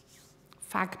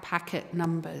fag packet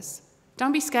numbers.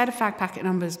 Don't be scared of fag packet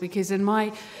numbers, because in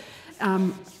my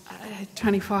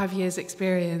 25 years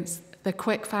experience, the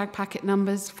quick fag packet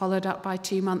numbers followed up by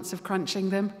 2 months of crunching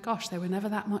them, gosh, they were never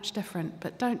that much different,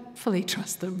 but don't fully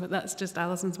trust them, but that's just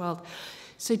Alison's world.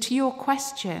 So to your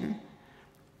question,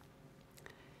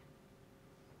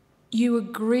 you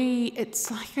agree,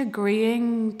 it's like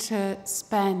agreeing to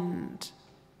spend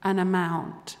an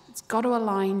amount It's got to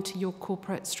align to your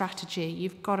corporate strategy.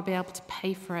 You've got to be able to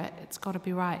pay for it. It's got to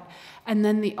be right. And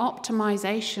then the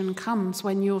optimization comes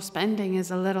when your spending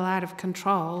is a little out of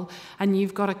control and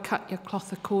you've got to cut your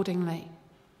cloth accordingly.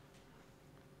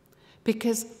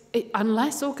 Because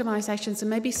unless organizations, and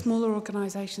maybe smaller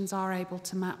organizations, are able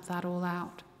to map that all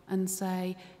out and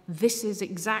say, this is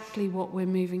exactly what we're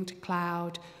moving to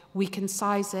cloud, we can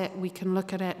size it, we can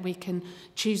look at it, we can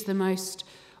choose the most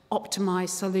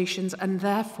optimized solutions, and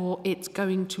therefore it's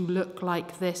going to look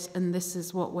like this, and this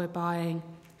is what we're buying.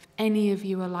 If any of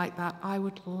you are like that, I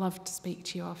would love to speak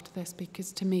to you after this,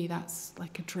 because to me that's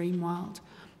like a dream world.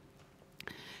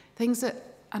 Things that,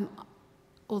 and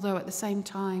although at the same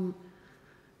time,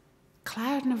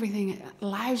 cloud and everything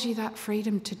allows you that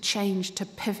freedom to change, to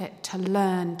pivot, to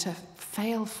learn, to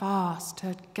fail fast,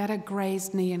 to get a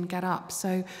grazed knee and get up.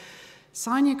 So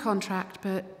sign your contract,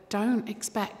 but don't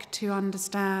expect to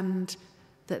understand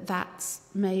that that's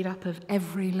made up of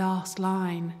every last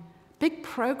line. Big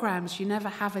programs, you never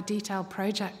have a detailed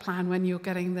project plan when you're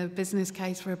getting the business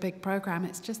case for a big program.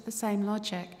 It's just the same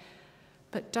logic.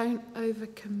 But don't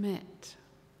overcommit.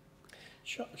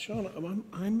 Shauna,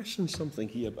 I'm missing something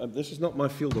here. This is not my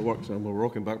field of work, so I'm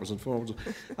rocking backwards and forwards.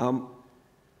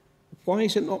 Why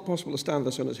is it not possible to stand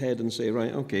this on its head and say,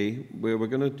 right, okay, we're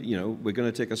going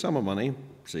to take a sum of money,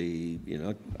 say,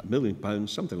 £1 million,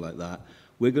 something like that.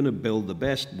 We're going to build the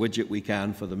best widget we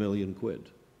can for the £1 million.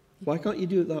 Why can't you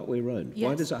do it that way around? Yes.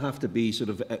 Why does it have to be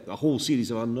sort of a whole series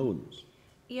of unknowns?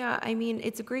 Yeah, I mean,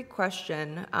 it's a great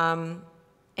question. And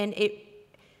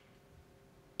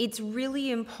it's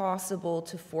really impossible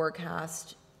to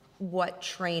forecast what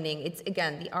training. It's,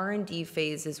 again, the R&D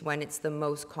phase is when it's the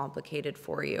most complicated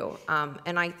for you.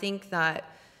 And I think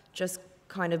that, just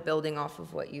kind of building off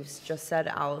of what you just said,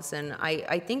 Alison,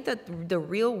 I think that the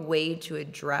real way to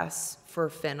address for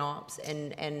FinOps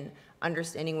and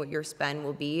understanding what your spend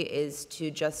will be is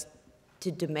to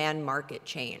demand market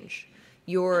change.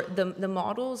 The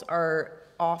models are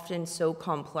often so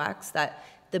complex that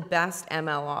the best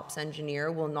MLOps engineer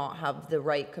will not have the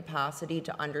right capacity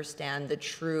to understand the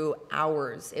true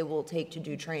hours it will take to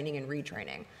do training and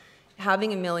retraining.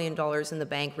 Having $1 million in the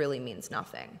bank really means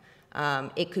nothing.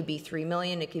 It could be 3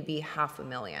 million, it could be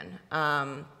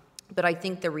 $500,000. But I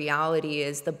think the reality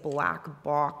is the black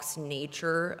box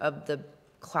nature of the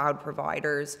cloud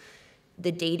providers,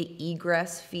 the data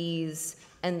egress fees,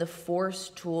 and the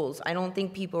forced tools. I don't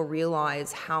think people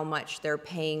realize how much they're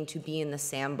paying to be in the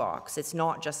sandbox. It's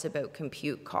not just about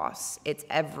compute costs. It's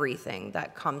everything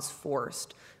that comes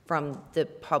forced from the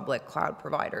public cloud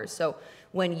providers. So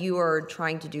when you are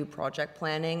trying to do project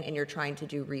planning and you're trying to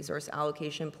do resource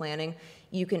allocation planning,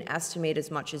 you can estimate as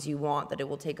much as you want that it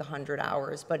will take 100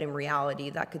 hours, but in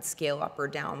reality, that could scale up or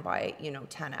down by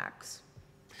 10x.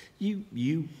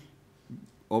 You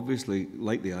obviously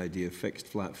like the idea of fixed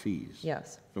flat fees.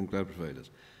 Yes. From cloud providers.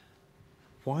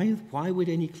 Why would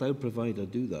any cloud provider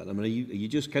do that? I mean, are you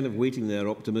just kind of waiting there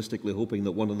optimistically hoping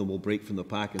that one of them will break from the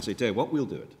pack and say, tell you what, we'll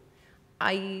do it?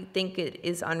 I think it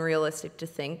is unrealistic to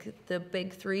think the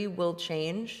big three will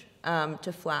change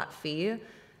to flat fee.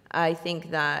 I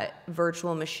think that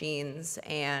virtual machines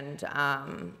and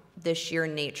the sheer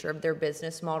nature of their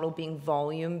business model being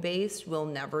volume-based will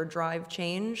never drive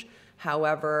change.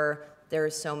 However, there are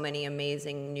so many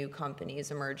amazing new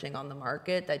companies emerging on the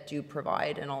market that do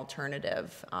provide an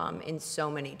alternative in so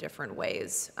many different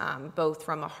ways, both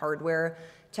from a hardware,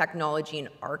 technology, and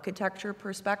architecture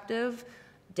perspective,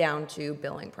 down to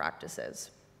billing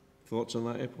practices. Thoughts on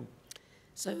that, April?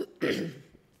 So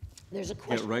there's a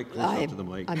question. Get right close up to the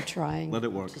mic. I'm trying. Let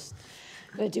it work.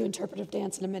 I'm going to do interpretive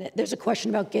dance in a minute. There's a question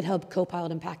about GitHub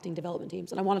Copilot impacting development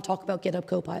teams, and I want to talk about GitHub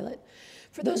Copilot.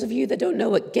 For those of you that don't know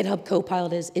what GitHub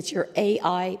Copilot is, it's your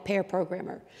AI pair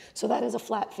programmer. So that is a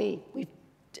flat fee. We've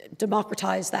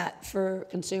democratized that for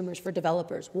consumers, for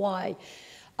developers. Why?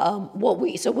 So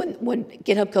when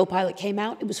GitHub Copilot came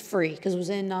out, it was free because it was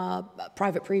in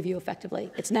private preview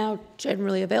effectively. It's now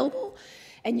generally available,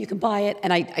 and you can buy it,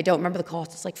 and I don't remember the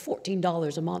cost. It's like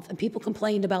 $14 a month, and people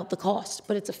complained about the cost,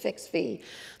 but it's a fixed fee.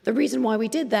 The reason why we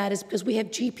did that is because we have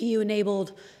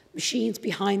GPU-enabled machines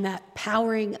behind that,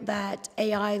 powering that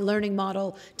AI learning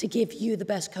model to give you the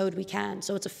best code we can.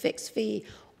 So it's a fixed fee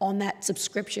on that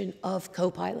subscription of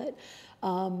Copilot.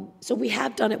 So we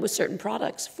have done it with certain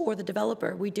products for the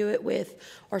developer. We do it with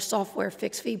our software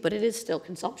fixed fee, but it is still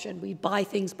consumption. We buy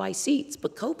things by seats,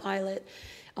 but Copilot,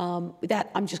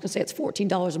 that I'm just going to say it's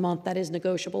 $14 a month. That is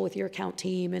negotiable with your account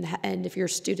team, and if you're a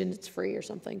student, it's free or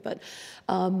something. But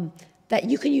that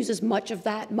you can use as much of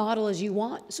that model as you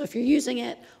want. So if you're using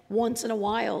it once in a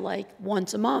while, like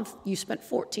once a month, you spent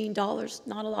 $14,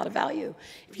 not a lot of value.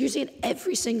 If you're using it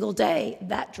every single day,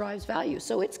 that drives value.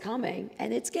 So it's coming,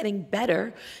 and it's getting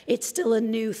better. It's still a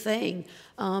new thing.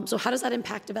 So how does that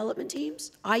impact development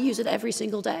teams? I use it every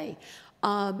single day.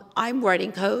 I'm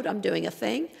writing code, I'm doing a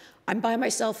thing. I'm by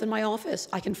myself in my office.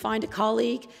 I can find a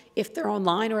colleague if they're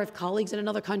online or have colleagues in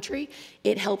another country.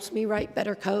 It helps me write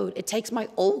better code. It takes my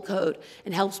old code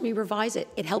and helps me revise it.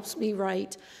 It helps me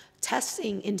write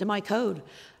testing into my code.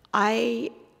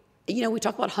 We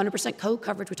talk about 100% code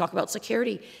coverage. We talk about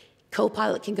security.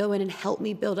 Copilot can go in and help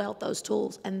me build out those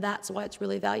tools, and that's why it's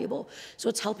really valuable. So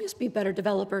it's helping us be better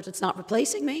developers. It's not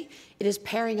replacing me. It is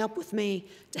pairing up with me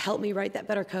to help me write that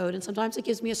better code, and sometimes it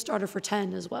gives me a starter for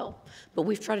 10 as well. But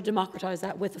we've tried to democratize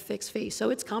that with a fixed fee, so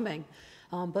it's coming.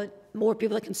 But more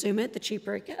people that consume it, the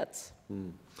cheaper it gets.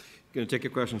 Going to take a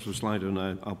question from Slido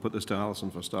now. I'll put this to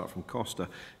Alison for a start from Costa.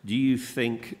 Do you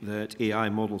think that AI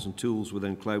models and tools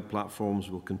within cloud platforms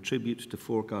will contribute to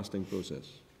forecasting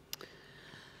process?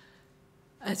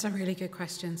 It's a really good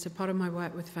question. So part of my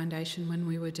work with Foundation, when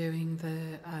we were doing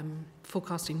the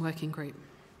forecasting working group,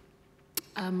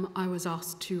 I was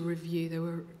asked to review, they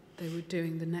were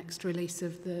doing the next release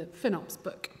of the FinOps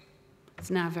book. It's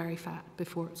now very fat,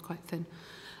 before it was quite thin.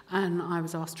 And I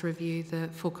was asked to review the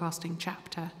forecasting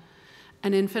chapter.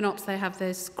 And in FinOps, they have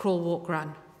this crawl, walk,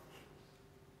 run.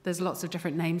 There's lots of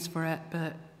different names for it,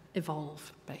 but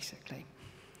evolve, basically.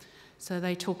 So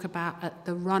they talk about at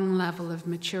the run level of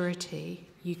maturity,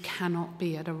 you cannot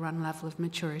be at a run level of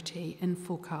maturity in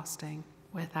forecasting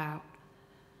without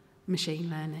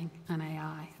machine learning and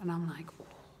AI. And I'm like, oh.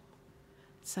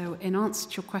 So in answer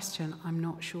to your question, I'm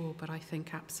not sure, but I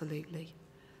think absolutely.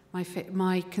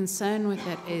 My concern with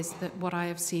it is that what I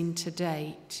have seen to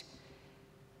date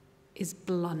is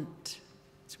blunt.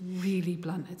 It's really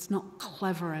blunt. It's not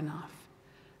clever enough.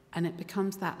 And it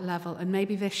becomes that level, and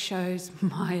maybe this shows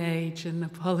my age, and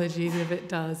apologies if it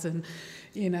does, and,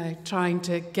 trying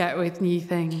to get with new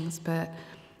things, but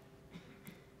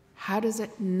how does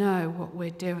it know what we're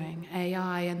doing?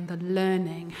 AI and the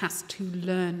learning has to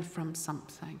learn from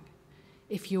something.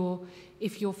 If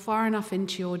you're far enough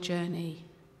into your journey,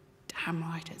 damn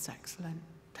right it's excellent.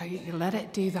 Don't you let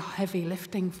it do the heavy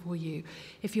lifting for you.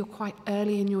 If you're quite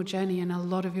early in your journey and a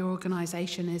lot of your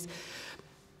organization is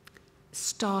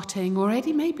starting,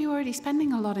 maybe already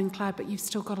spending a lot in cloud, but you've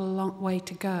still got a long way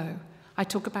to go. I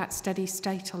talk about steady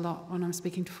state a lot when I'm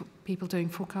speaking to people doing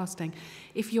forecasting.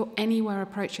 If you're anywhere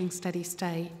approaching steady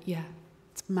state, yeah,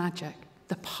 it's magic.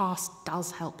 The past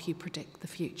does help you predict the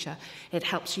future. It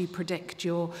helps you predict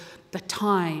the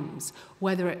times,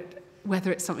 whether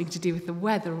it's something to do with the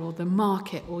weather or the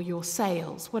market or your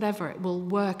sales, whatever, it will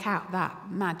work out that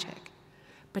magic.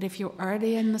 But if you're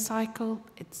early in the cycle,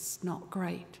 it's not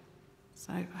great.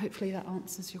 So hopefully that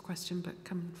answers your question, but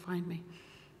come and find me.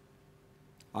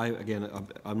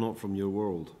 I'm not from your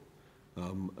world,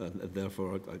 and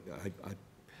therefore I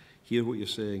hear what you're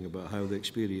saying about how the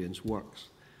experience works.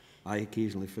 I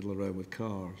occasionally fiddle around with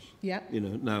cars. Yeah.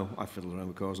 Now I fiddle around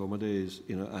with cars all my days,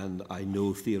 and I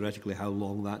know theoretically how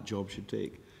long that job should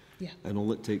take. Yeah. And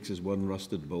all it takes is one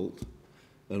rusted bolt,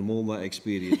 and all that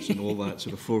experience and all that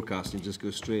sort of forecasting just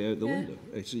goes straight out the window.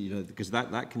 It's, because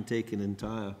that can take an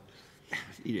entire...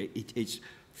 It's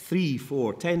 3,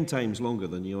 4, 10 times longer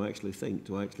than you actually think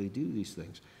to actually do these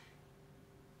things.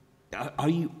 Are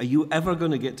you ever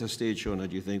going to get to a stage, Shauna,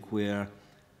 do you think, where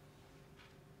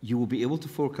you will be able to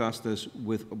forecast this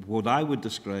with what I would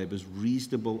describe as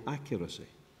reasonable accuracy,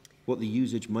 what the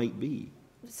usage might be?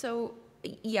 So,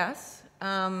 yes,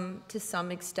 to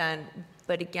some extent.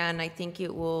 But again, I think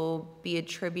it will be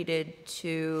attributed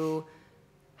to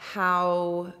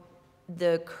how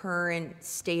the current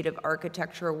state of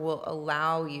architecture will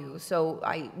allow you. So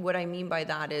what I mean by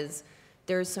that is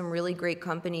there's some really great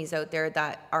companies out there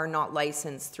that are not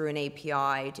licensed through an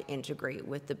API to integrate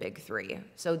with the big three.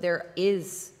 So there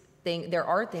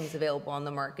are things available on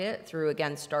the market through,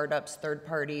 again, startups, third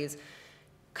parties,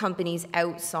 companies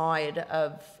outside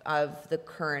of the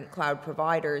current cloud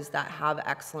providers that have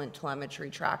excellent telemetry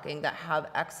tracking, that have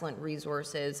excellent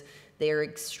resources. They're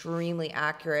extremely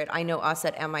accurate. I know us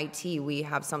at MIT, we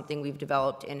have something we've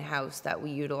developed in-house that we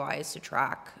utilize to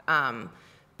track.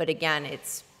 But again,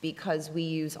 it's because we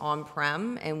use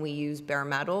on-prem and we use bare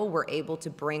metal, we're able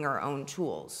to bring our own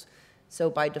tools. So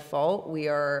by default, we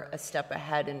are a step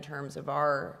ahead in terms of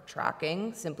our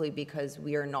tracking, simply because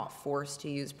we are not forced to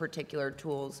use particular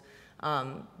tools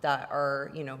that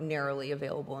are, narrowly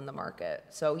available in the market.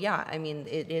 So yeah, I mean,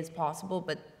 it is possible,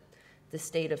 but the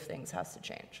state of things has to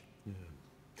change.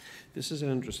 This is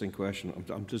an interesting question.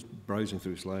 I'm just browsing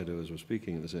through Slido as we're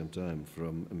speaking at the same time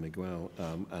from Miguel,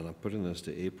 and I'm putting this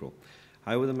to April.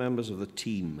 How were the members of the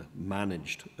team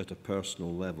managed at a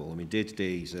personal level? I mean,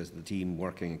 day-to-day, he says the team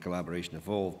working and collaboration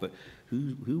evolved, but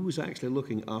who was actually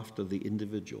looking after the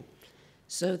individual?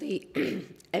 So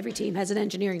every team has an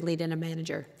engineering lead and a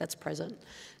manager that's present.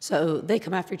 So they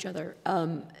come after each other.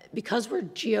 Because we're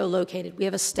geolocated, we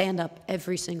have a stand-up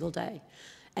every single day.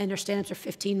 And our stand-ups are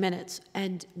 15 minutes,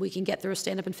 and we can get through a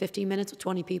stand-up in 15 minutes with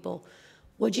 20 people.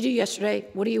 What'd you do yesterday?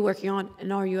 What are you working on?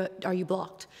 And are you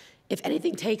blocked? If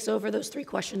anything takes over those 3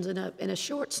 questions in a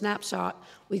short snapshot,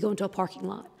 we go into a parking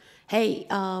lot. Hey,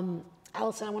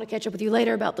 Alison, I want to catch up with you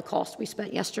later about the cost we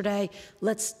spent yesterday.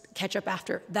 Let's catch up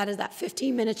after. That is that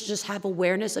 15 minutes to just have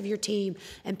awareness of your team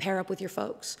and pair up with your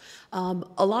folks.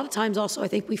 A lot of times also, I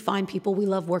think we find people we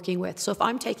love working with. So if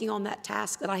I'm taking on that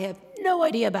task that I have no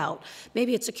idea about,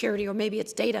 maybe it's security or maybe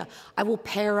it's data, I will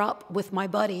pair up with my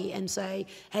buddy and say,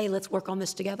 hey, let's work on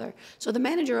this together. So the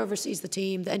manager oversees the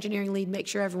team, the engineering lead makes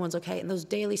sure everyone's okay, and those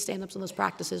daily stand-ups and those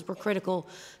practices were critical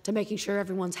to making sure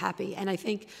everyone's happy. And I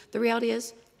think the reality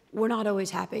is, we're not always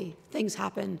happy. Things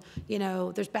happen. You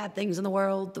know, there's bad things in the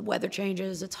world. The weather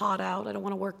changes. It's hot out. I don't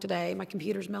want to work today. My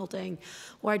computer's melting,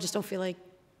 or I just don't feel like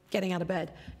getting out of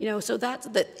bed. You know, so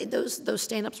those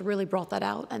stand-ups really brought that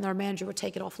out, and our manager would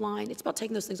take it offline. It's about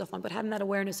taking those things offline, but having that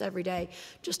awareness every day,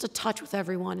 just to touch with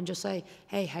everyone and just say,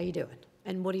 hey, how you doing?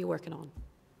 And what are you working on?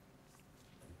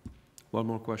 One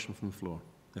more question from the floor,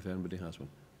 if anybody has one.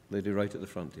 Lady right at the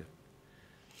front here.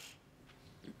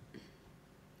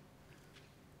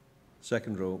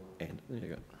 Second row, end. There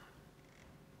you go.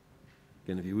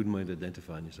 Again, if you wouldn't mind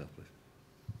identifying yourself, please.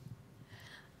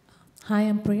 Hi,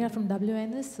 I'm Priya from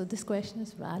WNS. So this question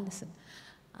is for Alison.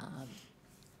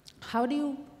 How do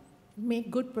you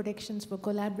make good predictions for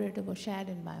collaborative or shared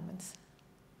environments?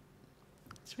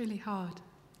 It's really hard.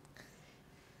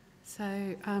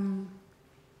 So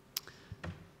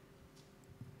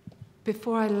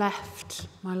before I left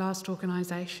my last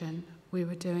organisation, we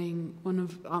were doing one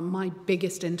of my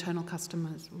biggest internal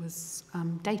customers was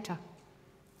data.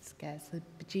 It scares the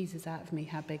bejesus out of me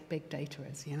how big data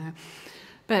is, you know.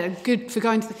 But good for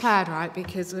going to the cloud, right?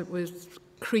 Because it was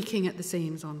creaking at the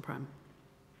seams on-prem.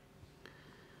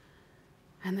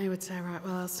 And they would say, right,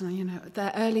 well, Alison, you know, at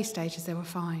the early stages they were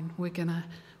fine. We're gonna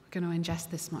ingest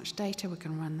this much data. We're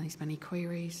gonna run these many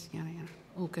queries. You know,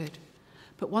 all good.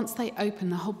 But once they open,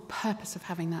 the whole purpose of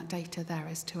having that data there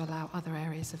is to allow other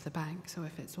areas of the bank. So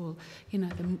if it's all, you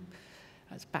know,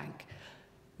 as bank,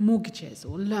 mortgages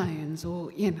or loans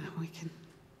or, you know, we can...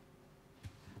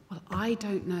 Well, I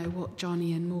don't know what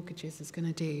Johnny in mortgages is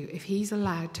going to do. If he's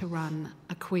allowed to run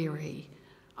a query,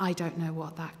 I don't know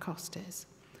what that cost is.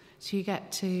 So you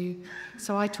get to...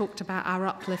 So I talked about our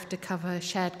uplift to cover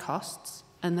shared costs,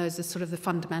 and those are sort of the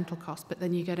fundamental costs, but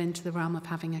then you get into the realm of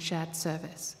having a shared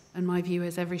service. And my view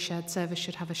is every shared service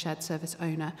should have a shared service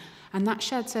owner. And that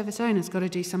shared service owner's got to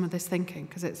do some of this thinking,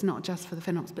 because it's not just for the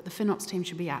FinOps, but the FinOps team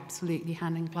should be absolutely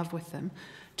hand in glove with them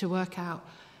to work out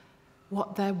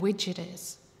what their widget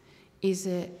is. Is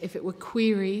it, if it were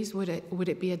queries, would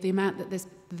it be the amount that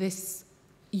this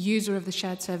user of the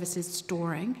shared service is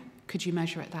storing? Could you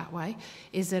measure it that way?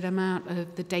 Is it amount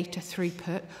of the data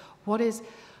throughput? What is...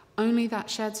 Only that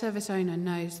shared service owner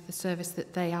knows the service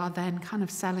that they are then kind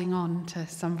of selling on to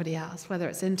somebody else, whether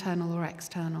it's internal or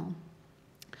external.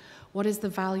 What is the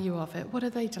value of it? What are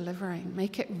they delivering?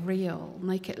 Make it real.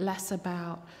 Make it less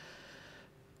about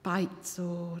bytes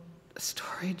or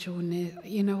storage or,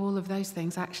 you know, all of those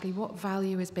things. Actually, what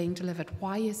value is being delivered?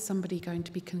 Why is somebody going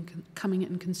to be coming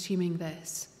and consuming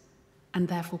this and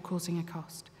therefore causing a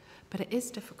cost? But it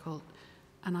is difficult.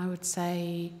 And I would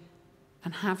say,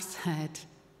 and have said,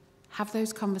 have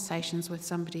those conversations with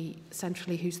somebody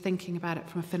centrally who's thinking about it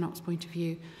from a FinOps point of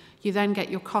view. You then get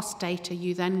your cost data,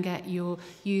 you then get your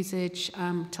usage,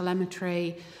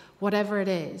 telemetry, whatever it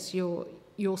is, your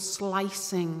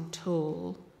slicing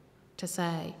tool to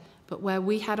say. But where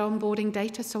we had onboarding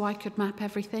data so I could map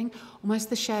everything, almost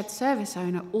the shared service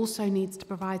owner also needs to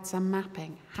provide some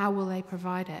mapping. How will they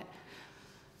provide it?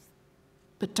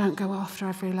 But don't go after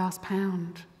every last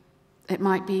pound. It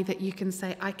might be that you can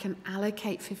say, I can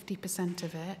allocate 50%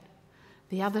 of it.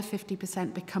 The other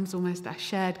 50% becomes almost a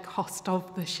shared cost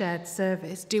of the shared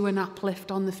service. Do an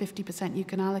uplift on the 50% you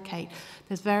can allocate.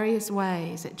 There's various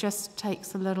ways. It just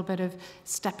takes a little bit of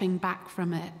stepping back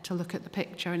from it to look at the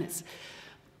picture. And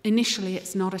initially,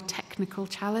 it's not a technical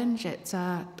challenge. It's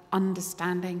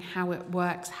understanding how it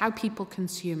works, how people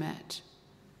consume it,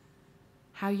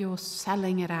 how you're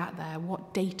selling it out there,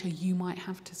 what data you might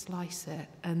have to slice it,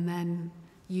 and then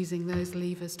using those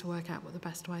levers to work out what the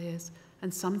best way is.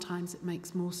 and sometimes it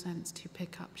makes more sense to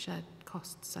pick up shared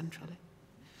costs centrally.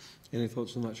 Any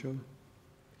thoughts on that, Shauna?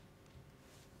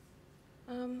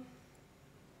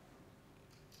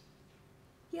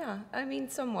 Yeah, I mean,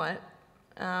 somewhat.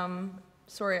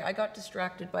 Sorry, I got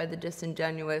distracted by the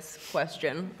disingenuous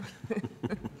question.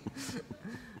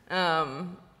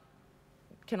 Can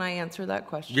I answer that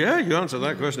question? Yeah, you answer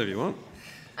that question if you want.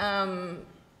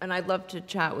 And I'd love to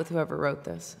chat with whoever wrote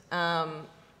this.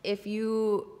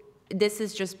 This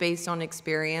is just based on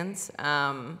experience.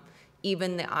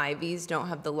 Even the Ivies don't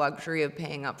have the luxury of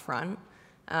paying up front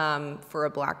for a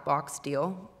black box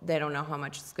deal. They don't know how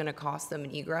much it's going to cost them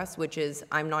in egress, which is,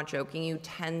 I'm not joking you,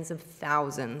 tens of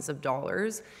thousands of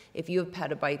dollars. If you have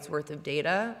petabytes worth of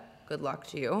data, good luck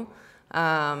to you.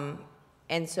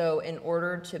 And so in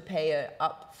order to pay an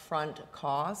upfront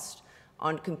cost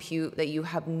on compute that you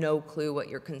have no clue what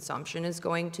your consumption is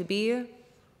going to be,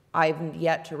 I've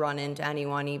yet to run into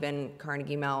anyone, even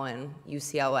Carnegie Mellon,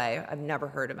 UCLA. I've never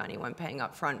heard of anyone paying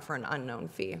up front for an unknown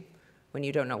fee when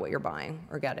you don't know what you're buying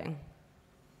or getting.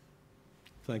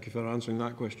 Thank you for answering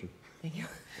that question. Thank you.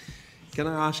 Can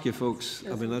I ask you folks,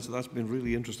 I mean, that's been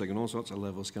really interesting on all sorts of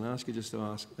levels. Can I ask you just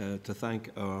to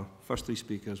thank our first three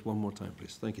speakers one more time,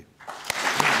 please? Thank you.